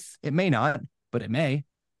price. It may not, but it may.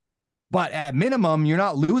 But at minimum, you're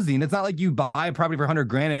not losing. It's not like you buy a property for 100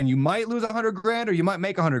 grand and you might lose 100 grand or you might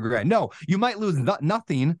make 100 grand. No, you might lose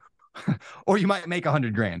nothing or you might make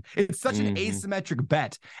 100 grand. It's such an asymmetric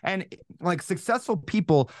bet. And like successful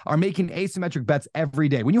people are making asymmetric bets every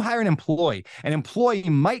day. When you hire an employee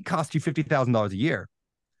might cost you $50,000 a year,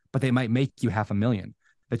 but they might make you $500,000.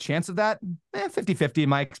 The chance of that, 50-50 in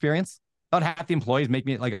my experience. About half the employees make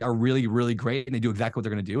me like are really, really great and they do exactly what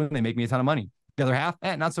they're going to do and they make me a ton of money. The other half,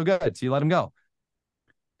 not so good. So you let them go.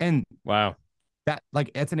 And Wow. that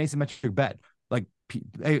it's an asymmetric bet. Like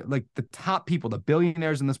the top people, the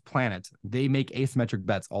billionaires on this planet, they make asymmetric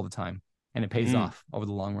bets all the time, and it pays off over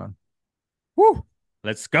the long run. Woo!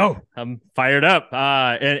 Let's go. I'm fired up.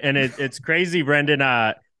 And it's crazy, Brendan.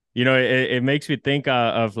 It makes me think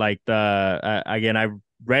of like again, I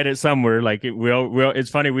read it somewhere. Like it's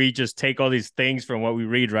funny. We just take all these things from what we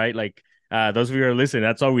read, right? Like those of you who are listening,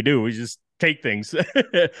 that's all we do. We just take things.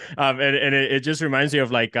 And it just reminds me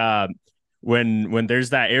of like when there's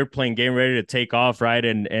that airplane getting ready to take off, right?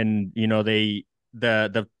 And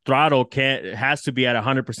the throttle has to be at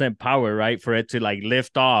 100% power, right, for it to like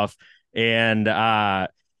lift off. And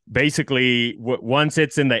basically once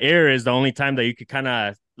it's in the air is the only time that you could kind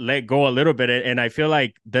of let go a little bit. And I feel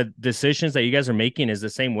like the decisions that you guys are making is the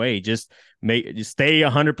same way. Just stay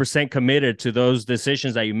 100% committed to those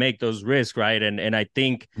decisions that you make, those risks, right? And I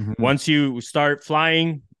think once you start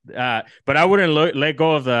flying, but I wouldn't let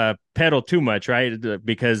go of the pedal too much, right?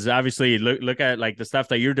 Because obviously look at like the stuff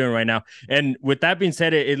that you're doing right now. And with that being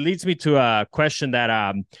said, it leads me to a question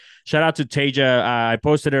that shout out to Teja. I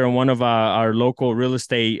posted it on one of our local real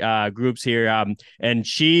estate groups here. And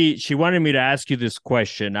she wanted me to ask you this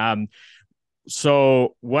question.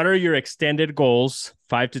 So what are your extended goals,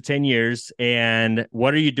 5 to 10 years? And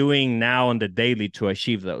what are you doing now on the daily to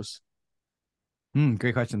achieve those?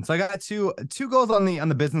 Great question. So I got two goals on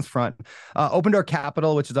the business front. Open Door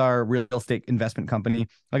Capital, which is our real estate investment company.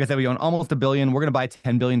 Like I said, we own almost $1 billion. We're going to buy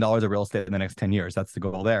 $10 billion of real estate in the next 10 years. That's the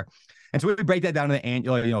goal there. And so we break that down to the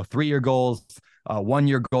annual, 3-year goals,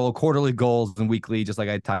 1-year goal, quarterly goals, and weekly, just like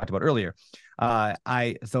I talked about earlier.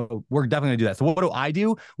 So we're definitely going to do that. So what do I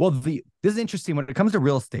do? Well, this is interesting when it comes to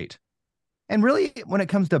real estate. And really, when it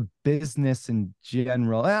comes to business in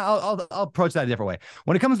general, I'll approach that a different way.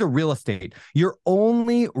 When it comes to real estate, your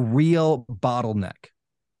only real bottleneck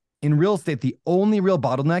in real estate, the only real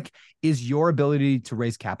bottleneck is your ability to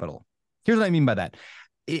raise capital. Here's what I mean by that.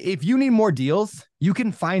 If you need more deals, you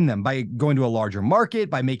can find them by going to a larger market,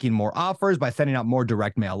 by making more offers, by sending out more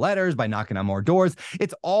direct mail letters, by knocking on more doors.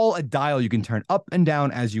 It's all a dial you can turn up and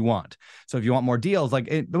down as you want. So if you want more deals,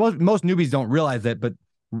 most newbies don't realize it, but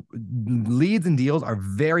leads and deals are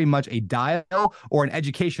very much a dial or an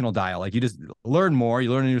educational dial. Like you just learn more, you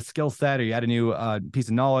learn a new skill set, or you add a new piece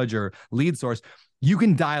of knowledge or lead source. You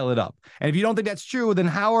can dial it up. And if you don't think that's true, then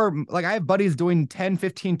I have buddies doing 10,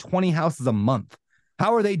 15, 20 houses a month.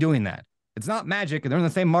 How are they doing that? It's not magic. They're in the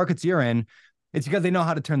same markets you're in. It's because they know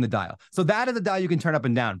how to turn the dial. So that is a dial you can turn up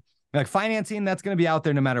and down. Like financing, that's going to be out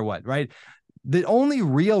there no matter what, right? The only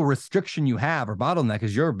real restriction you have or bottleneck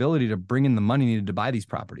is your ability to bring in the money needed to buy these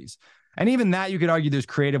properties. And even that, you could argue there's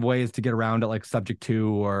creative ways to get around it, like subject to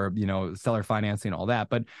or, seller financing, all that.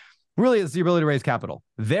 But really, it's the ability to raise capital.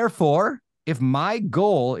 Therefore, if my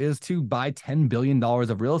goal is to buy $10 billion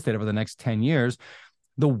of real estate over the next 10 years,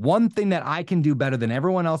 the one thing that I can do better than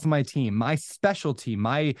everyone else on my team, my specialty,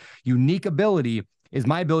 my unique ability, is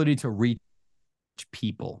my ability to reach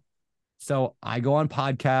people. So I go on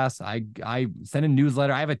podcasts. I send a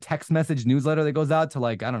newsletter. I have a text message newsletter that goes out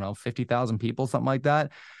to 50,000 people, something like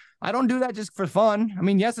that. I don't do that just for fun. I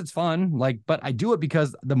mean, yes, it's fun, but I do it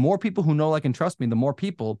because the more people who know, like, and trust me, the more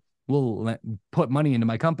people will put money into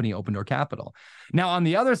my company, Open Door Capital. Now, on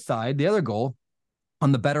the other side, the other goal,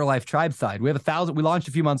 on the Better Life Tribe side, we have 1,000. We launched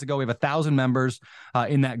a few months ago. We have 1,000 members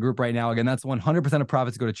in that group right now. Again, that's 100% of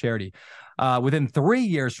profits go to charity. Within 3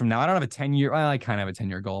 years from now, I don't have a 10-year. Well, I kind of have a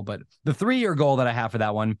 10-year goal, but the 3-year goal that I have for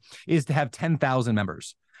that one is to have 10,000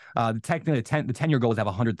 members. Technically, the 10-year goal is to have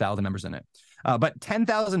 100,000 members in it. But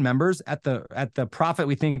 10,000 members at the profit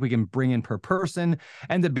we think we can bring in per person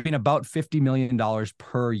ends up being about $50 million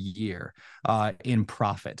per year in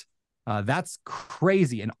profit. That's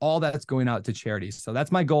crazy. And all that's going out to charities. So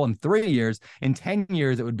that's my goal in 3 years. In 10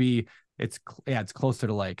 years, it's closer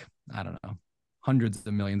to I don't know, hundreds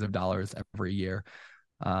of millions of dollars every year,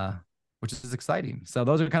 which is exciting. So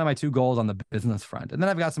those are kind of my two goals on the business front. And then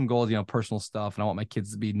I've got some goals, personal stuff, and I want my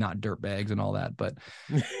kids to be not dirtbags and all that. But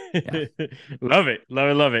yeah. Love it. Love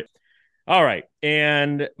it. Love it. All right.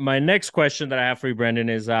 And my next question that I have for you, Brandon,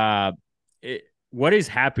 is what is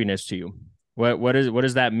happiness to you? What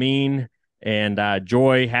does that mean? And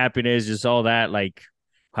joy, happiness, just all that.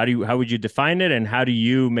 How would you define it, and how do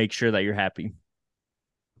you make sure that you're happy?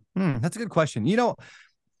 That's a good question.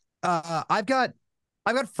 I've got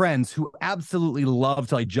friends who absolutely love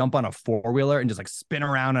to jump on a 4-wheeler and just spin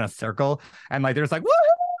around in a circle, and they're just woo,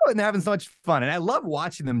 and they're having so much fun, and I love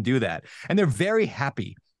watching them do that, and they're very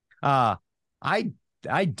happy.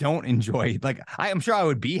 I don't enjoy, I'm sure I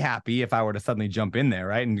would be happy if I were to suddenly jump in there,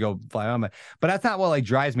 right, and go fly on, but that's not what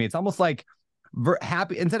drives me. It's almost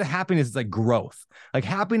happy. Instead of happiness, it's growth.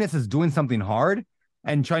 Happiness is doing something hard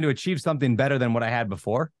and trying to achieve something better than what I had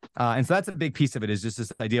before. And so that's a big piece of it, is just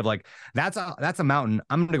this idea of that's a mountain.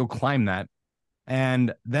 I'm going to go climb that.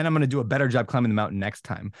 And then I'm going to do a better job climbing the mountain next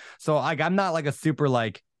time. So I'm not a super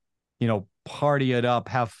party it up,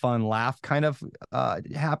 have fun, laugh kind of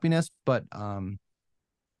happiness, but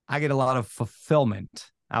I get a lot of fulfillment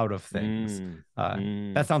out of things.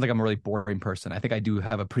 That sounds like I'm a really boring person. I think I do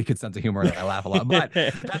have a pretty good sense of humor and I laugh a lot, but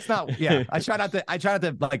that's not, I try not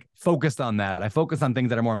to focus on that. I focus on things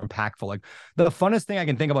that are more impactful. The funnest thing I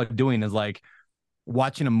can think about doing is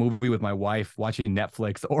watching a movie with my wife, watching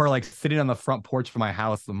Netflix, or sitting on the front porch of my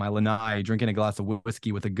house with my lanai, drinking a glass of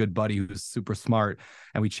whiskey with a good buddy who's super smart.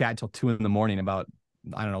 And we chat till 2 a.m. about,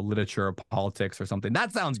 I don't know, literature or politics or something.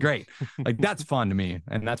 That sounds great. That's fun to me.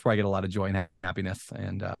 And that's where I get a lot of joy and happiness.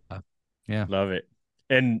 And yeah. Love it.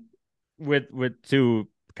 And with to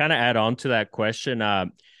kind of add on to that question, how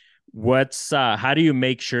do you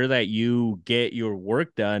make sure that you get your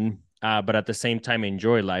work done, but at the same time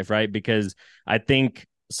enjoy life, right? Because I think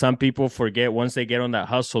some people forget once they get on that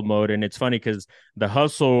hustle mode. And it's funny because the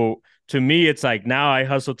hustle, to me, it's now I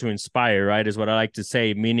hustle to inspire, right? Is what I like to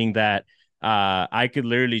say, meaning that I could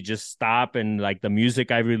literally just stop and like the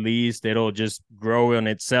music I released, it'll just grow on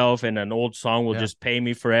itself, and an old song will just pay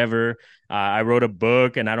me forever. I wrote a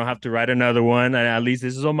book, and I don't have to write another one. And at least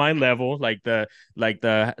this is on my level, like the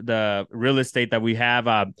real estate that we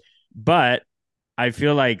have. But I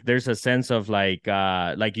feel like there's a sense of like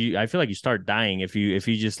you. I feel like you start dying if you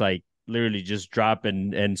just like literally just drop,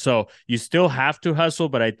 and so you still have to hustle,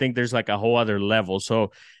 but I think there's like a whole other level.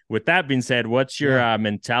 So with that being said, what's your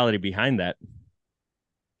mentality behind that?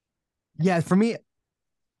 Yeah, for me,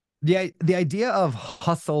 the idea of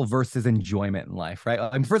hustle versus enjoyment in life, right?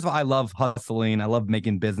 I mean, first of all, I love hustling. I love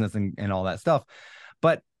making business and all that stuff.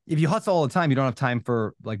 But if you hustle all the time, you don't have time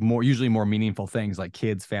for like usually more meaningful things like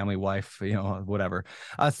kids, family, wife, whatever.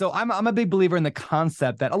 So I'm a big believer in the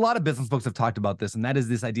concept that a lot of business books have talked about this, and that is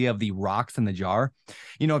this idea of the rocks in the jar.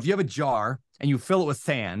 If you have a jar and you fill it with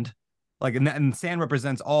sand, like, and sand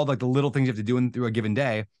represents all like the little things you have to do through a given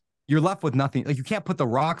day, you're left with nothing. Like, you can't put the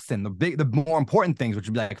rocks in the more important things, which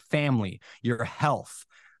would be like family, your health,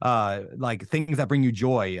 like things that bring you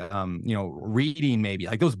joy, reading, maybe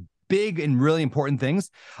like those big and really important things.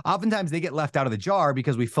 Oftentimes they get left out of the jar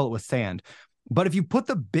because we fill it with sand. But if you put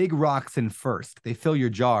the big rocks in first, they fill your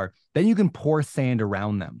jar, then you can pour sand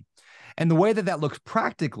around them. And the way that looks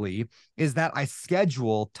practically is that I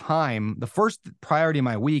schedule time. The first priority of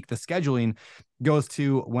my week, the scheduling, goes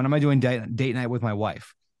to, when am I doing date night with my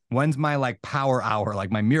wife? When's my like power hour,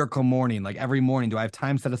 like my miracle morning, like every morning? Do I have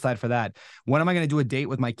time set aside for that? When am I going to do a date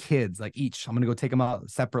with my kids? Like each, I'm going to go take them out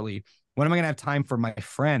separately. When am I going to have time for my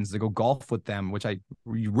friends to go golf with them, which I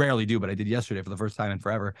rarely do, but I did yesterday for the first time in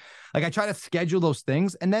forever. Like, I try to schedule those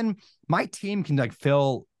things, and then my team can like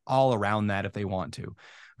fill all around that if they want to,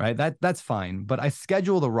 right? That's fine. But I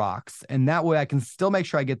schedule the rocks, and that way I can still make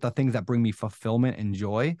sure I get the things that bring me fulfillment and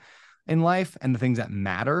joy in life and the things that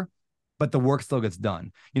matter, but the work still gets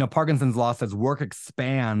done. Parkinson's law says work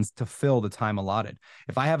expands to fill the time allotted.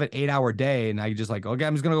 If I have an 8-hour day and I just like, okay,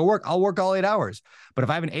 I'm just going to go work, I'll work all 8 hours. But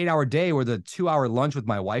if I have an 8-hour day with a 2-hour lunch with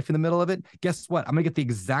my wife in the middle of it, guess what? I'm going to get the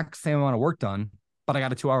exact same amount of work done, but I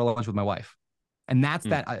got a 2-hour lunch with my wife. And that's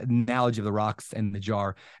that analogy of the rocks and the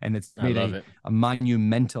jar. And it's made a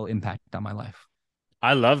monumental impact on my life.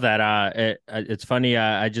 I love that. It's funny.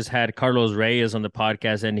 I just had Carlos Reyes on the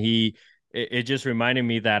podcast, and it just reminded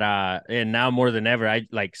me that and now more than ever, I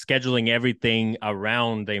like scheduling everything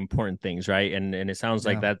around the important things, right? And it sounds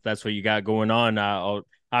like that's what you got going on.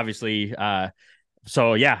 Obviously,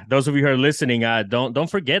 so yeah, those of you who are listening, don't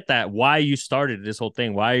forget that why you started this whole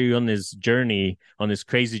thing. Why are you on this journey, on this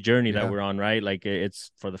crazy journey that we're on, right? Like,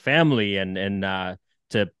 it's for the family and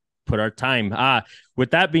to put our time.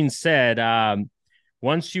 With that being said,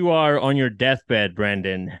 once you are on your deathbed,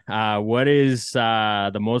 Brandon, what is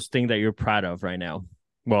the most thing that you're proud of right now?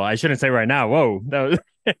 Well, I shouldn't say right now. Whoa, that was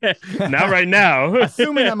not right now.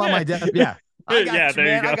 Assuming I'm on my deathbed, yeah. I got you,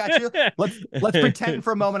 man. I got you. Let's pretend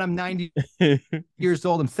for a moment I'm 90 years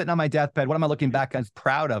old. I'm sitting on my deathbed. What am I looking back on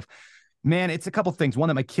proud of? Man, it's a couple things. One,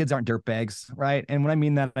 that my kids aren't dirtbags, right? And when I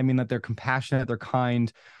mean that they're compassionate, they're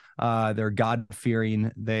kind, they're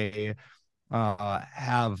God-fearing. They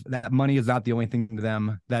have that money is not the only thing to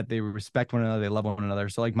them, that they respect one another, they love one another.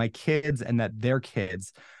 So like my kids, and that their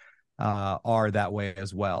kids are that way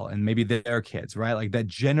as well. And maybe their kids, right? Like that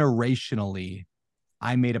generationally,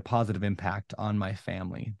 I made a positive impact on my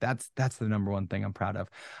family. That's the number one thing I'm proud of.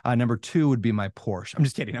 Number two would be my Porsche. I'm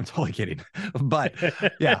just kidding. I'm totally kidding. But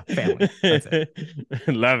yeah, family. That's it.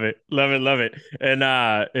 Love it. And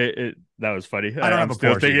that was funny. I don't have a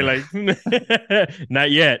still Porsche thinking like, not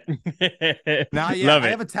yet. Not yet. Love it. I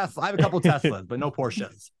have a Tesla. I have a couple Teslas, but no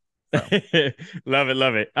Porsches. So.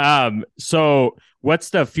 Love it. So what's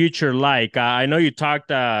the future like? I know you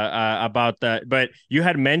talked about that, but you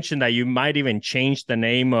had mentioned that you might even change the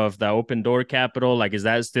name of the Open Door Capital. Like, is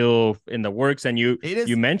that still in the works? And you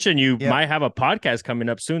mentioned you might have a podcast coming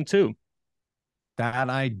up soon too. That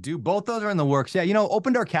I do. Both those are in the works. Yeah,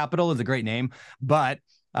 Open Door Capital is a great name, but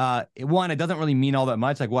it doesn't really mean all that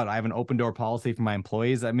much. Like, what? I have an open door policy for my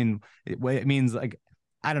employees. I mean, it means like,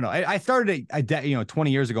 I don't know. I started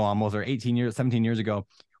 20 years ago almost, or 17 years ago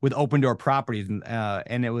with Open Door Properties.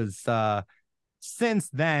 And it was, since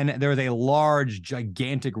then, there was a large,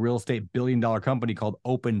 gigantic real estate billion-dollar company called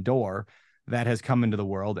Open Door that has come into the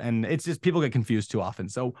world. And it's just, people get confused too often.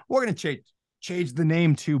 So we're going to change the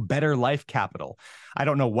name to Better Life Capital. I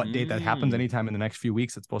don't know what date that happens, anytime in the next few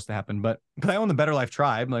weeks it's supposed to happen, but because I own the Better Life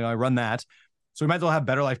Tribe, like I run that. So we might as well have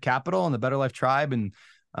Better Life Capital and the Better Life Tribe. And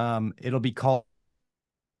it'll be called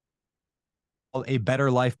A Better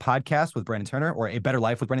Life Podcast with Brandon Turner, or A Better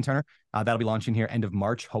Life with Brandon Turner. That'll be launching here end of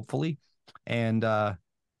March, hopefully. And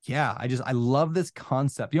yeah, I love this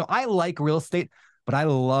concept. I like real estate, but I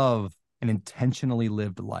love an intentionally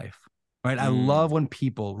lived life. Right. I love when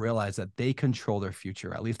people realize that they control their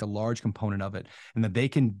future, at least a large component of it, and that they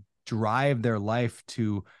can drive their life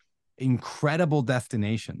to incredible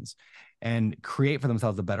destinations and create for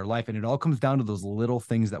themselves a better life. And it all comes down to those little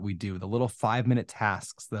things that we do, the little 5-minute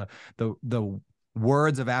tasks, the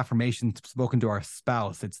words of affirmation spoken to our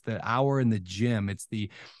spouse. It's the hour in the gym. It's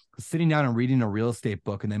the sitting down and reading a real estate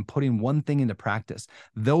book and then putting one thing into practice.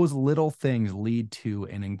 Those little things lead to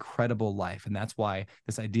an incredible life. And that's why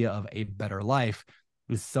this idea of a better life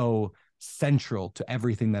is so central to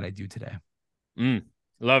everything that I do today.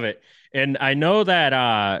 Love it. And I know that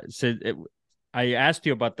I asked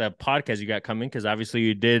you about the podcast you got coming, because obviously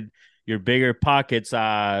you did your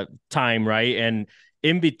Biggerpockets time, right? And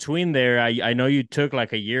in between there, I know you took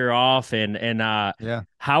like a year off, and yeah.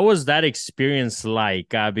 How was that experience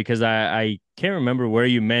like? Because I can't remember where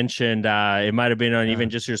you mentioned, it might have been on even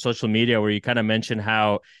just your social media, where you kind of mentioned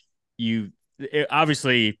how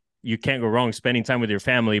obviously you can't go wrong spending time with your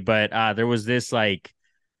family, but there was this like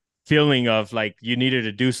feeling of like you needed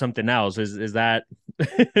to do something else. Is that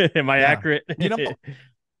am I accurate?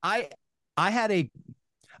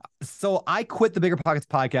 So I quit the Biggerpockets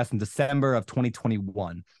podcast in December of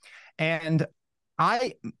 2021, and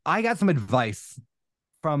I got some advice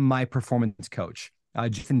from my performance coach,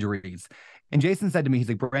 Jason Dries. And Jason said to me, he's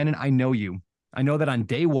like, Brandon, I know you. I know that on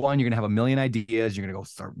day one, you're going to have a million ideas. You're going to go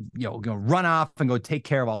start, go run off and go take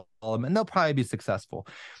care of all of them, and they'll probably be successful.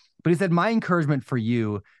 But he said, my encouragement for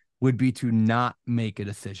you would be to not make a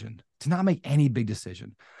decision, to not make any big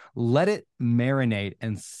decision. Let it marinate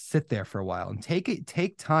and sit there for a while and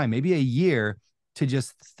take time, maybe a year, to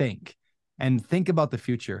just think about the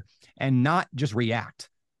future and not just react,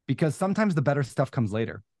 because sometimes the better stuff comes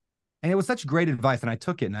later. And it was such great advice. And I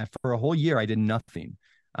took it, and for a whole year, I did nothing.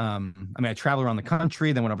 I traveled around the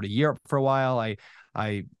country, then went over to Europe for a while. I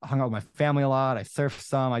hung out with my family a lot. I surfed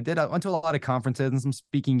some. I went to a lot of conferences and some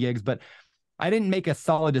speaking gigs, but I didn't make a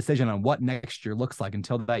solid decision on what next year looks like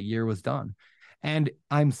until that year was done. And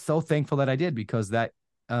I'm so thankful that I did, because that,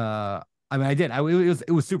 I did.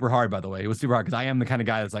 It was super hard, by the way. It was super hard because I am the kind of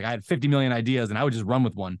guy that's like, I had 50 million ideas and I would just run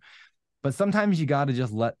with one. But sometimes you got to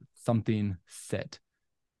just let something sit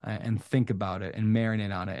and think about it and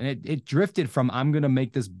marinate on it. And it drifted from, I'm going to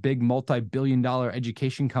make this big multi-billion-dollar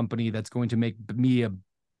education company that's going to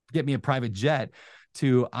get me a private jet,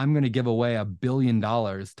 to I'm going to give away $1 billion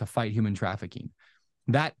to fight human trafficking.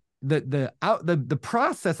 That the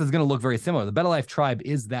process is going to look very similar. The Better Life Tribe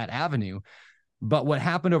is that avenue. But what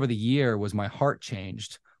happened over the year was my heart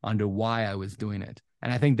changed onto why I was doing it.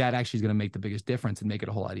 And I think that actually is going to make the biggest difference and make it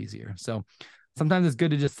a whole lot easier. So sometimes it's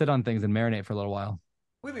good to just sit on things and marinate for a little while.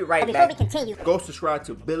 We'll be right back. Before we continue, go subscribe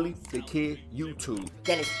to Billy the Kid YouTube.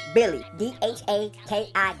 That is Billy,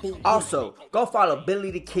 DHAKID. Also, go follow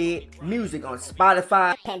Billy the Kid Music on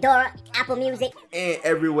Spotify, Pandora, Apple Music, and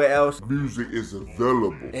everywhere else music is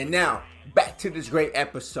available. And now, back to this great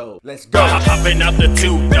episode. Let's go. Hopping out the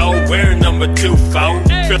 2-0, we're number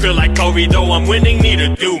 2-4. Feel like Kobe, though I'm winning, need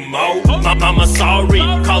to do more. My mama sorry,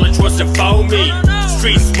 college wasn't for me.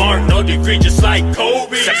 Street smart, no degree, just like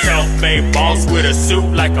Kobe. Self-made boss with a suit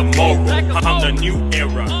like a mogul. I'm the new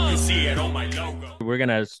era, you see it on my logo. We're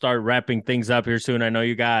gonna start wrapping things up here soon. I know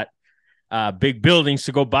you got big buildings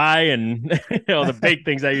to go by and all the big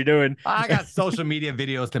things that you're doing. I got social media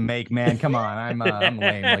videos to make, man. Come on. I'm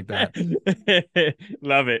lame like that.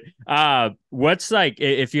 Love it. What's like,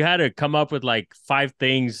 if you had to come up with like 5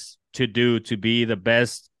 things to do to be the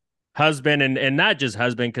best husband, and not just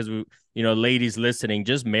husband, because ladies listening,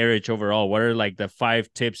 just marriage overall, what are like the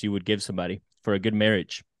 5 tips you would give somebody for a good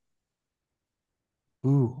marriage?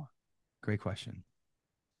 Ooh, great question.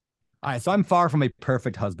 All right, so I'm far from a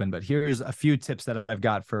perfect husband, but here's a few tips that I've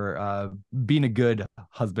got for being a good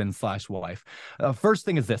husband/wife. First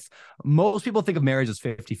thing is this. Most people think of marriage as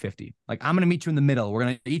 50-50. Like, I'm going to meet you in the middle. We're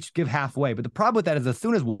going to each give halfway. But the problem with that is, as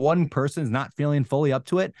soon as one person is not feeling fully up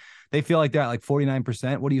to it, they feel like they're at like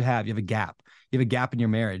 49%. What do you have? You have a gap. You have a gap in your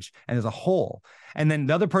marriage, and there's a hole. And then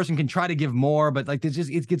the other person can try to give more, but like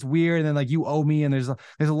it gets weird. And then like, you owe me, and there's a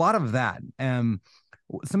lot of that.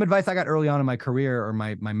 Some advice I got early on in my career, or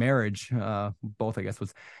my marriage, both, I guess,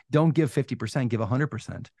 was don't give 50%, give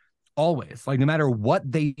 100%. Always. Like, no matter what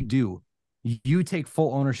they do, you take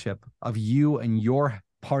full ownership of you and your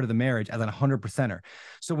part of the marriage as a 100%er.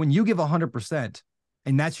 So when you give 100%,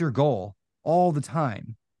 and that's your goal all the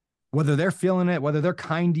time, whether they're feeling it, whether they're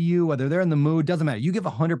kind to you, whether they're in the mood, doesn't matter. You give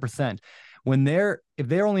 100%. If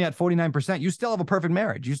they're only at 49%, you still have a perfect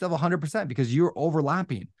marriage. You still have 100% because you're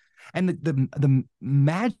overlapping. And the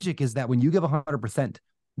magic is that when you give 100%,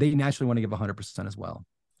 they naturally want to give 100% as well.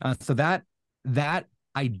 So that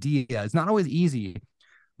idea is not always easy,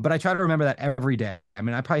 but I try to remember that every day. I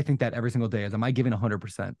mean, I probably think that every single day is, am I giving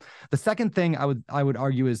 100%? The second thing I would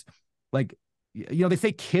argue is, like, they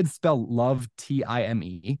say kids spell love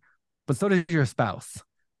Time, but so does your spouse.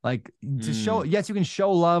 Like, to show, yes, you can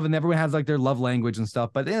show love, and everyone has like their love language and stuff.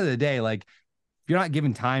 But at the end of the day, like, if you're not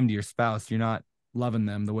giving time to your spouse, you're not loving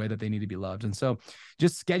them the way that they need to be loved. And so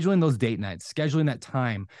just scheduling those date nights, scheduling that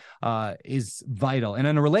time is vital. And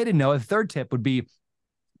on a related note, a third tip would be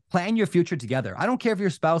plan your future together. I don't care if your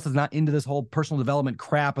spouse is not into this whole personal development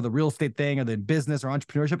crap or the real estate thing or the business or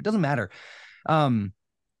entrepreneurship. It doesn't matter.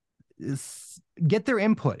 Get their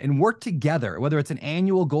input and work together, whether it's an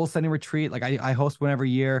annual goal setting retreat, like I host one every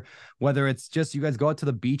year, whether it's just you guys go out to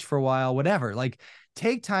the beach for a while, whatever. Like,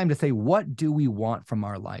 take time to say, what do we want from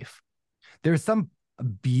our life? There's some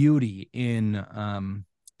beauty in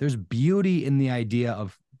the idea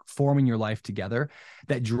of forming your life together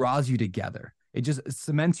that draws you together. It just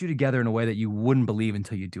cements you together in a way that you wouldn't believe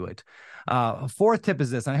until you do it. Fourth tip is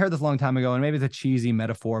this, and I heard this a long time ago, and maybe it's a cheesy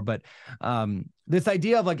metaphor, but this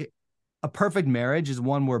idea of like a perfect marriage is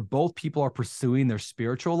one where both people are pursuing their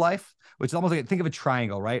spiritual life, which is almost like, think of a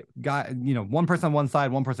triangle, right? Got, one person on one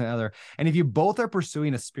side, one person on the other. And if you both are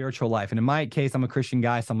pursuing a spiritual life, and in my case, I'm a Christian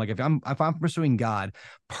guy. So I'm like, if I'm pursuing God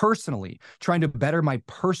personally, trying to better my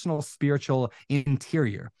personal spiritual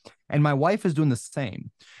interior, and my wife is doing the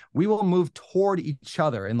same, we will move toward each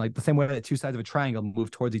other in like the same way that two sides of a triangle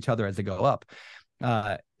move towards each other as they go up.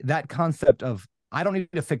 That concept of, I don't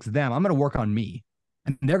need to fix them, I'm going to work on me,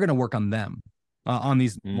 and they're going to work on them on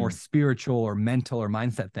these more spiritual or mental or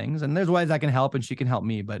mindset things. And there's ways I can help and she can help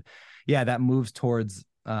me. But yeah, that moves towards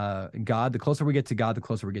God. The closer we get to God, the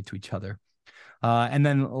closer we get to each other. And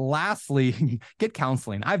then lastly, get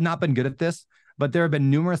counseling. I've not been good at this, but there have been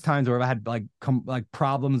numerous times where I've had like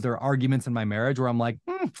problems or arguments in my marriage where I'm like,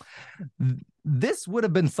 this would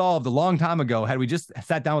have been solved a long time ago had we just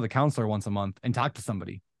sat down with a counselor once a month and talked to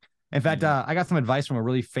somebody. In fact, I got some advice from a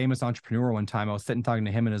really famous entrepreneur one time. I was sitting talking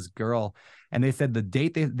to him and his girl, and they said the day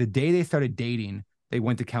they started dating, they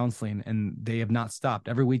went to counseling, and they have not stopped.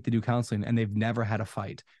 Every week they do counseling, and they've never had a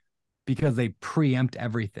fight because they preempt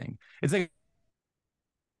everything. It's like,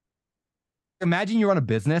 imagine you run a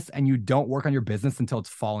business and you don't work on your business until it's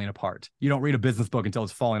falling apart. You don't read a business book until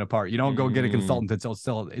it's falling apart. You don't go get a consultant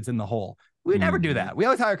until it's in the hole. We never do that. We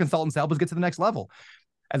always hire consultants to help us get to the next level.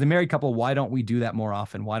 As a married couple, why don't we do that more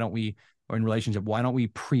often? Why don't we, or in relationship, why don't we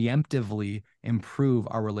preemptively improve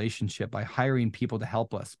our relationship by hiring people to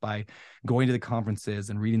help us, by going to the conferences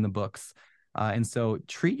and reading the books? And so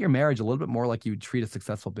treat your marriage a little bit more like you would treat a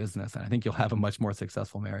successful business. And I think you'll have a much more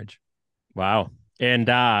successful marriage. Wow. And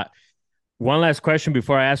one last question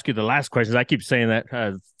before I ask you the last questions. I keep saying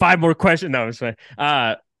that. 5 more questions. No, I'm sorry.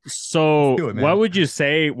 So what would you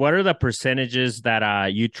say, what are the percentages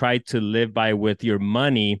that you try to live by with your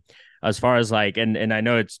money, as far as like, and I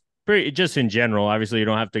know it's pretty just in general, obviously you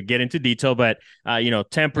don't have to get into detail, but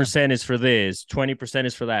 10% is for this, 20%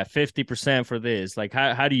 is for that, 50% for this. Like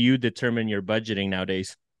how do you determine your budgeting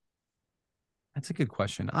nowadays? That's a good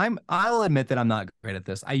question. I'll admit that I'm not great at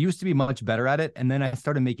this. I used to be much better at it, and then I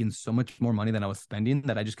started making so much more money than I was spending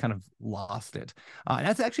that I just kind of lost it. And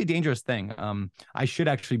that's actually a dangerous thing. I should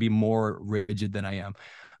actually be more rigid than I am.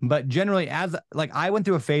 But generally, as like I went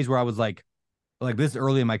through a phase where I was like this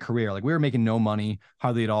early in my career, like we were making no money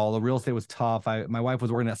hardly at all. The real estate was tough. My wife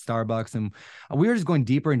was working at Starbucks, and we were just going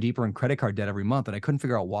deeper and deeper in credit card debt every month, and I couldn't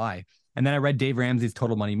figure out why. And then I read Dave Ramsey's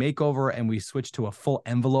Total Money Makeover, and we switched to a full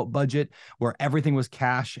envelope budget where everything was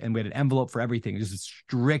cash and we had an envelope for everything, just a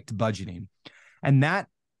strict budgeting. And that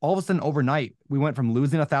all of a sudden overnight, we went from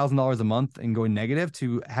losing $1,000 a month and going negative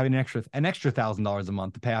to having an extra $1,000 a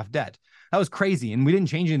month to pay off debt. That was crazy. And we didn't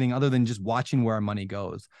change anything other than just watching where our money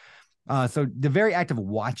goes. So the very act of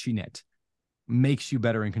watching it makes you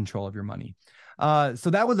better in control of your money. So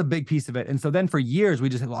that was a big piece of it. And so then for years, we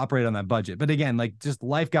just operated on that budget. But again, like just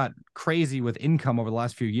life got crazy with income over the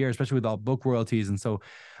last few years, especially with all book royalties. And so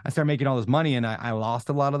I started making all this money, and I lost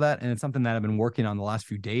a lot of that. And it's something that I've been working on the last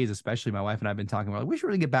few days, especially my wife and I have been talking about, like, we should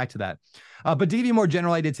really get back to that. But to give you a more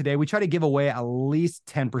general idea today, we try to give away at least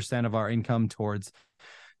 10% of our income towards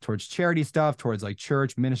charity stuff, towards like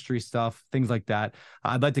church ministry stuff, things like that.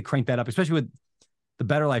 I'd like to crank that up, especially with the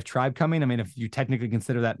Better Life Tribe coming. I mean, if you technically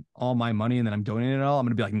consider that all my money and then I'm donating it all, I'm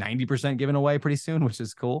going to be like 90% given away pretty soon, which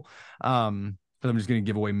is cool. But I'm just going to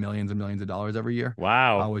give away millions and millions of dollars every year.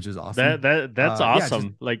 Wow. Which is awesome. That's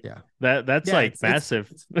awesome. That's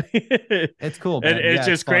massive. It's cool, man. And it's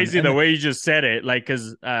just crazy the way you just said it. Like,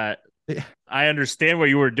 cause I understand what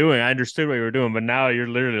you were doing. I understood what you were doing, but now you're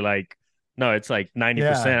literally like No, it's like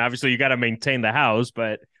 90%. Yeah. Obviously, you got to maintain the house,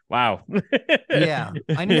 but wow. Yeah.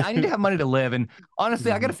 I need to have money to live. And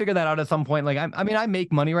honestly, I got Mhm. to figure that out at some point. Like, I mean, I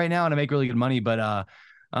make money right now and I make really good money, but,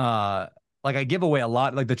 like I give away a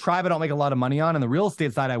lot. Like the tribe, I don't make a lot of money on, and the real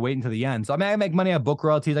estate side, I wait until the end. So I mean, I make money on book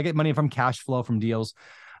royalties. I get money from cash flow from deals.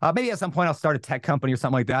 Maybe at some point I'll start a tech company or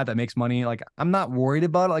something like that that makes money. Like I'm not worried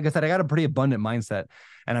about it. Like I said, I got a pretty abundant mindset,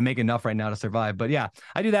 and I make enough right now to survive. But yeah,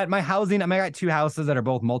 I do that. My housing, I mean, I got 2 houses that are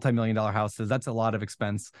both multi-million-dollar houses. That's a lot of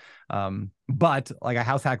expense. But like I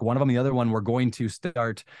house hack one of them. The other one, we're going to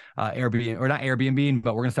start Airbnb, or not Airbnb,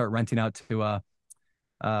 but we're gonna start renting out to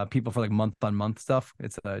people for like month-on-month stuff.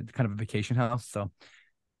 It's a kind of a vacation house. So Love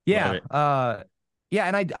yeah, it. yeah,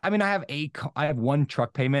 and I mean I have one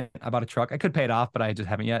truck payment. I bought a truck. I could pay it off, but I just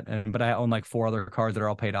haven't yet. But I own like 4 other cars that are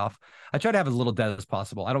all paid off. I try to have as little debt as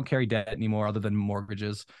possible. I don't carry debt anymore other than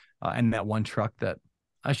mortgages, and that one truck that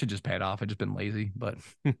I should just pay it off. I've just been lazy, but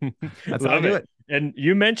that's how I Love do it. it. And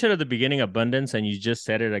you mentioned at the beginning abundance, and you just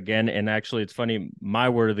said it again. And actually, it's funny. My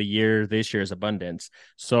word of the year this year is abundance.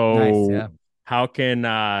 Nice, So, yeah. how can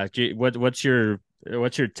what's your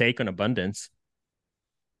take on abundance?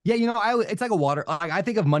 Yeah, it's like a water. I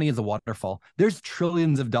think of money as a waterfall. There's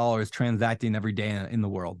trillions of dollars transacting every day in the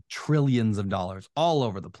world. Trillions of dollars all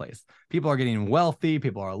over the place. People are getting wealthy.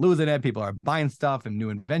 People are losing it. People are buying stuff, and new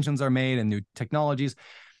inventions are made and new technologies.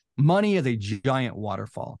 Money is a giant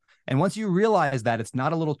waterfall. And once you realize that it's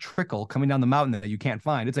not a little trickle coming down the mountain that you can't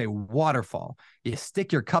find, it's a waterfall. You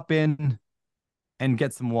stick your cup in and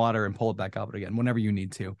get some water and pull it back out again whenever you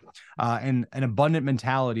need to. And an abundant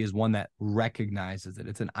mentality is one that recognizes it.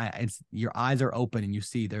 It's your eyes are open and you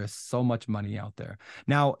see there's so much money out there.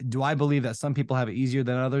 Now, do I believe that some people have it easier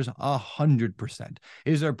than others? 100%.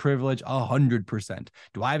 Is there a privilege? 100%.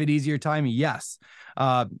 Do I have an easier time? Yes.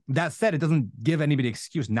 That said, it doesn't give anybody an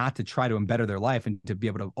excuse not to try to better their life and to be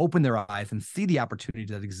able to open their eyes and see the opportunities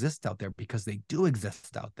that exist out there, because they do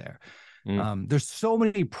exist out there. There's so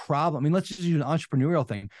many problems. I mean, let's just use an entrepreneurial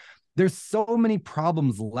thing. There's so many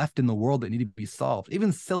problems left in the world that need to be solved,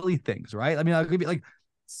 even silly things, right? I mean, I'll give you like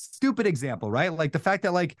stupid example, right? Like the fact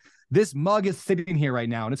that like this mug is sitting here right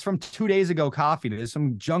now and it's from 2 days ago coffee. There's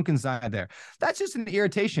some junk inside there. That's just an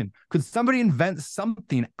irritation. Could somebody invent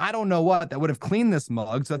something, I don't know what, that would have cleaned this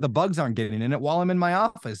mug so that the bugs aren't getting in it while I'm in my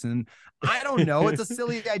office? And I don't know. It's a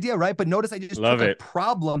silly idea, right? But notice I just Love took a it.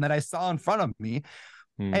 problem that I saw in front of me,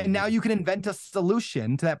 and now you can invent a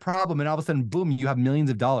solution to that problem, and all of a sudden, boom, you have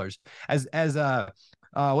millions of dollars. As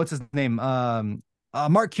what's his name?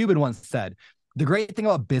 Mark Cuban once said, the great thing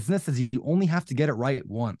about business is you only have to get it right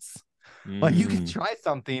once. Like you can try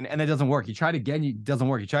something and it doesn't work. You try it again, it doesn't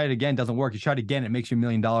work. You try it again, it doesn't work. You try it again, it makes you $1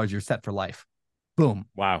 million. You're set for life. Boom.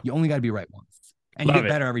 Wow. You only got to be right once, and you Love get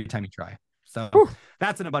it. better every time you try. So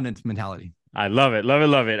that's an abundance mentality. I love it. Love it.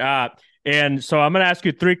 Love it. And so I'm going to ask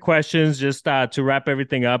you 3 questions just to wrap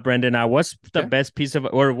everything up, Brendan. What's the best piece of,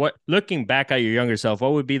 or what, looking back at your younger self,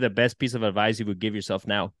 what would be the best piece of advice you would give yourself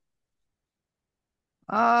now?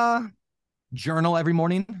 Journal every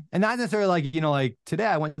morning, and not necessarily like, like today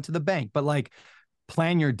I went to the bank, but like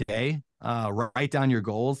plan your day, write down your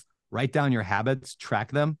goals, write down your habits,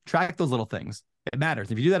 track them, track those little things. It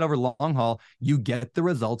matters. If you do that over long haul, you get the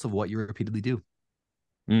results of what you repeatedly do.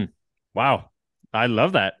 Wow. I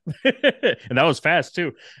love that. And that was fast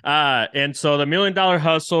too. And so the $1 Million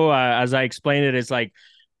Hustle, as I explained it, is like,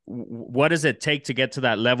 what does it take to get to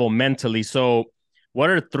that level mentally? So what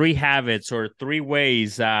are 3 habits or 3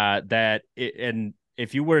 ways and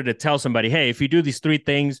if you were to tell somebody, hey, if you do these 3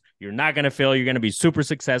 things, you're not going to fail, you're going to be super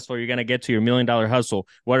successful, you're going to get to your $1 Million Hustle,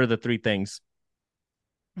 what are the 3 things?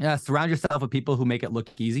 Yeah, surround yourself with people who make it look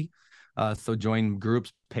easy. So join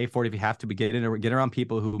groups, pay for it if you have to, but get around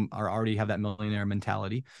people who already have that millionaire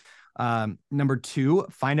mentality. Number 2,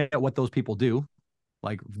 find out what those people do.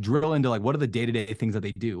 Like drill into like, what are the day-to-day things that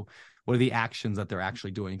they do? What are the actions that they're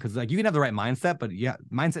actually doing? Because like you can have the right mindset, but yeah,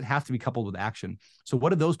 mindset has to be coupled with action. So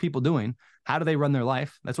what are those people doing? How do they run their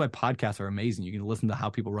life? That's why podcasts are amazing. You can listen to how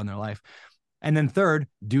people run their life. And then 3rd,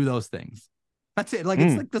 do those things. That's it. Like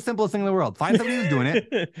it's like the simplest thing in the world. Find somebody who's doing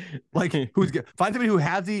it. Like find somebody who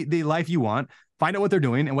has the life you want. Find out what they're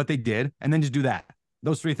doing and what they did, and then just do that.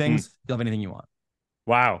 Those 3 things, you'll have anything you want.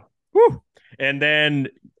 Wow. Woo. And then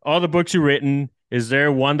all the books you've written, is there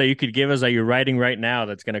one that you could give us that you're writing right now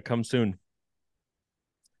that's going to come soon?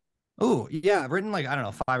 Oh, yeah. I've written like, I don't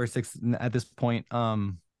know, 5 or 6 at this point.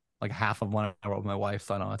 Like half of one I wrote with my wife.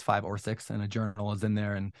 So I don't know, it's 5 or 6, and a journal is in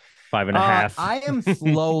there. And 5.5. I am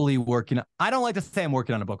slowly working. I don't like to say I'm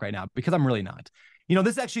working on a book right now because I'm really not.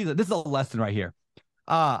 This is a lesson right here.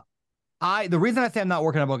 The reason I say I'm not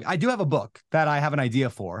working on a book, I do have a book that I have an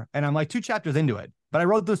idea for, and I'm like 2 chapters into it. but I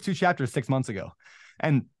wrote those 2 chapters 6 months ago.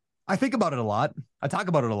 And I think about it a lot. I talk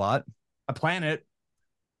about it a lot. I plan it.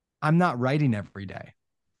 I'm not writing every day.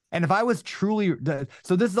 And if I was truly,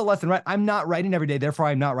 so this is a lesson, right? I'm not writing every day. Therefore,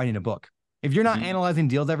 I'm not writing a book. If you're not analyzing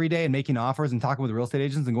deals every day and making offers and talking with real estate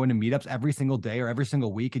agents and going to meetups every single day or every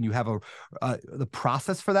single week, and you have the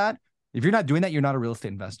process for that, if you're not doing that, you're not a real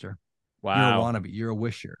estate investor. Wow. You're a wannabe. You're a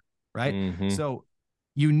wisher, right? So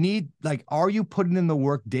you need, like, are you putting in the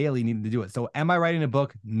work daily needing to do it? So am I writing a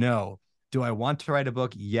book? No. Do I want to write a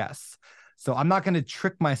book? Yes. So I'm not going to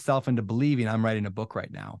trick myself into believing I'm writing a book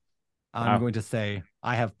right now. I'm going to say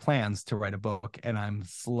I have plans to write a book, and I'm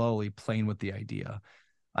slowly playing with the idea.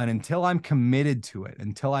 And until I'm committed to it,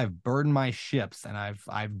 until I've burned my ships and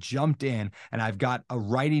I've jumped in and I've got a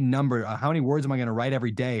writing number, how many words am I going to write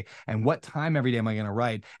every day and what time every day am I going to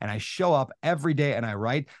write, and I show up every day and I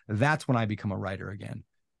write, that's when I become a writer again.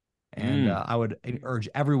 And I would urge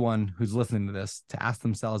everyone who's listening to this to ask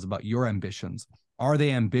themselves about your ambitions. Are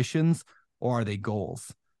they ambitions or are they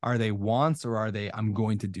goals? Are they wants or are they, I'm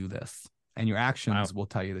going to do this? And your actions will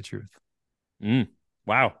tell you the truth.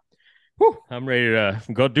 Wow. Whew, I'm ready to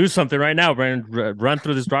go do something right now, Brandon. Run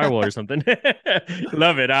through this drywall or something.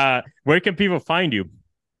 Love it. Where can people find you?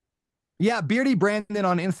 Yeah, Beardy Brandon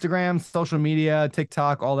on Instagram, social media,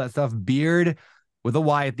 TikTok, all that stuff. Beard with a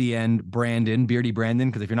Y at the end, Brandon, Beardy Brandon,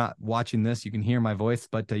 because if you're not watching this, you can hear my voice,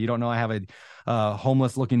 but you don't know I have a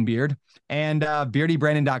homeless looking beard. And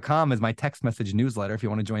beardybrandon.com is my text message newsletter. If you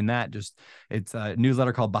want to join that, it's a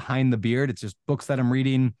newsletter called Behind the Beard. It's just books that I'm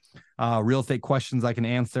reading, real estate questions I can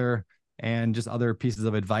answer, and just other pieces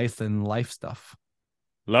of advice and life stuff.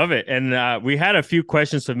 Love it. And we had a few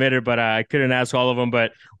questions submitted, but I couldn't ask all of them.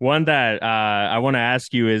 But one that I want to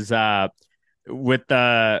ask you is with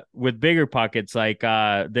Biggerpockets, like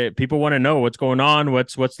the people want to know what's going on.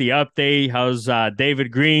 What's the update? How's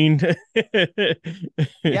David Green?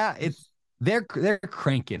 Yeah, they're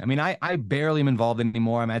cranking. I mean, I barely am involved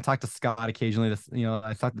anymore. I mean, I talk to Scott occasionally.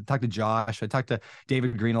 I talk to Josh. I talk to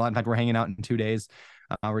David Green a lot. In fact, we're hanging out in 2 days.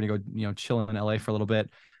 We're gonna go, chill in LA for a little bit.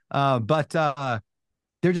 But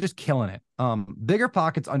they're just killing it.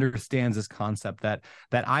 Biggerpockets understands this concept that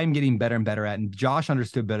I'm getting better and better at, and Josh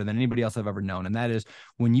understood better than anybody else I've ever known. And that is,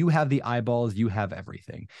 when you have the eyeballs, you have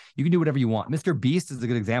everything. You can do whatever you want. Mr. Beast is a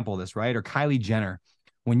good example of this, right? Or Kylie Jenner.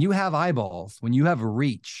 When you have eyeballs, when you have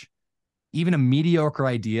reach, even a mediocre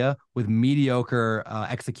idea with mediocre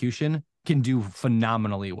execution can do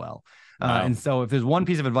phenomenally well. Wow. And so if there's one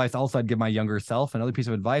piece of advice also I'd give my younger self, another piece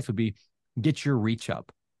of advice would be get your reach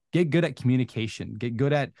up. Get good at communication. Get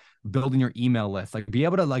good at building your email list. Like, be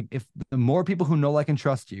able to, if the more people who know, like, and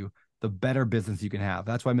trust you, the better business you can have.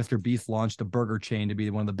 That's why Mr. Beast launched a burger chain to be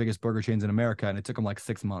one of the biggest burger chains in America, and it took him like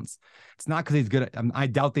 6 months. It's not because he's good at, I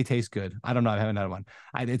doubt they taste good. I don't know. I haven't had one.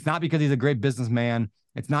 It's not because he's a great businessman.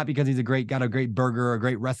 It's not because he's got a great burger or a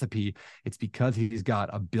great recipe. It's because he's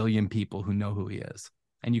got 1 billion people who know who he is.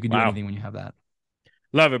 And you can do anything when you have that.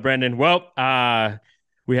 Love it, Brandon. Well,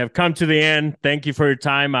 we have come to the end. Thank you for your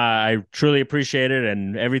time. I truly appreciate it,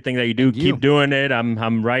 and everything that you do. Keep doing it.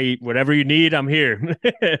 I'm right. Whatever you need, I'm here.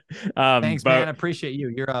 Thanks, man. I appreciate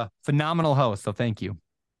you. You're a phenomenal host, so thank you.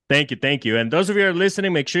 Thank you. And those of you who are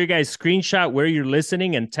listening, make sure you guys screenshot where you're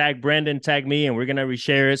listening and tag Brandon, tag me, and we're going to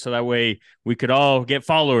reshare it so that way we could all get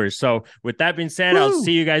followers. So with that being said, I'll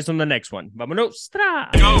see you guys on the next one. Vamonos.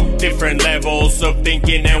 Go. Different levels of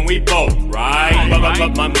thinking and we both, right?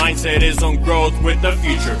 But my mindset is on growth with the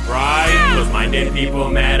future, right? Close-minded people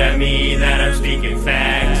mad at me that I'm speaking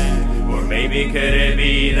facts. Or maybe could it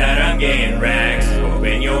be that I'm getting racks?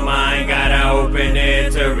 Open your mind, gotta open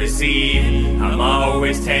it to receive. I'm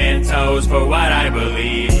always 10 toes for what I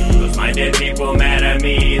believe. Close-minded people mad at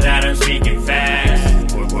me that I'm speaking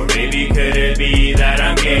facts. Or maybe could it be that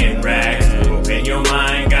I'm getting racks? Open your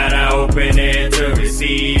mind, gotta open it to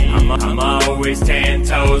receive. I'm always 10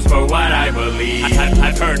 toes for what I believe.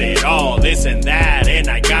 I've heard it all, this and that, and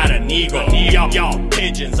I got an ego. Y'all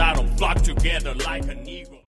pigeons, I don't flock together like a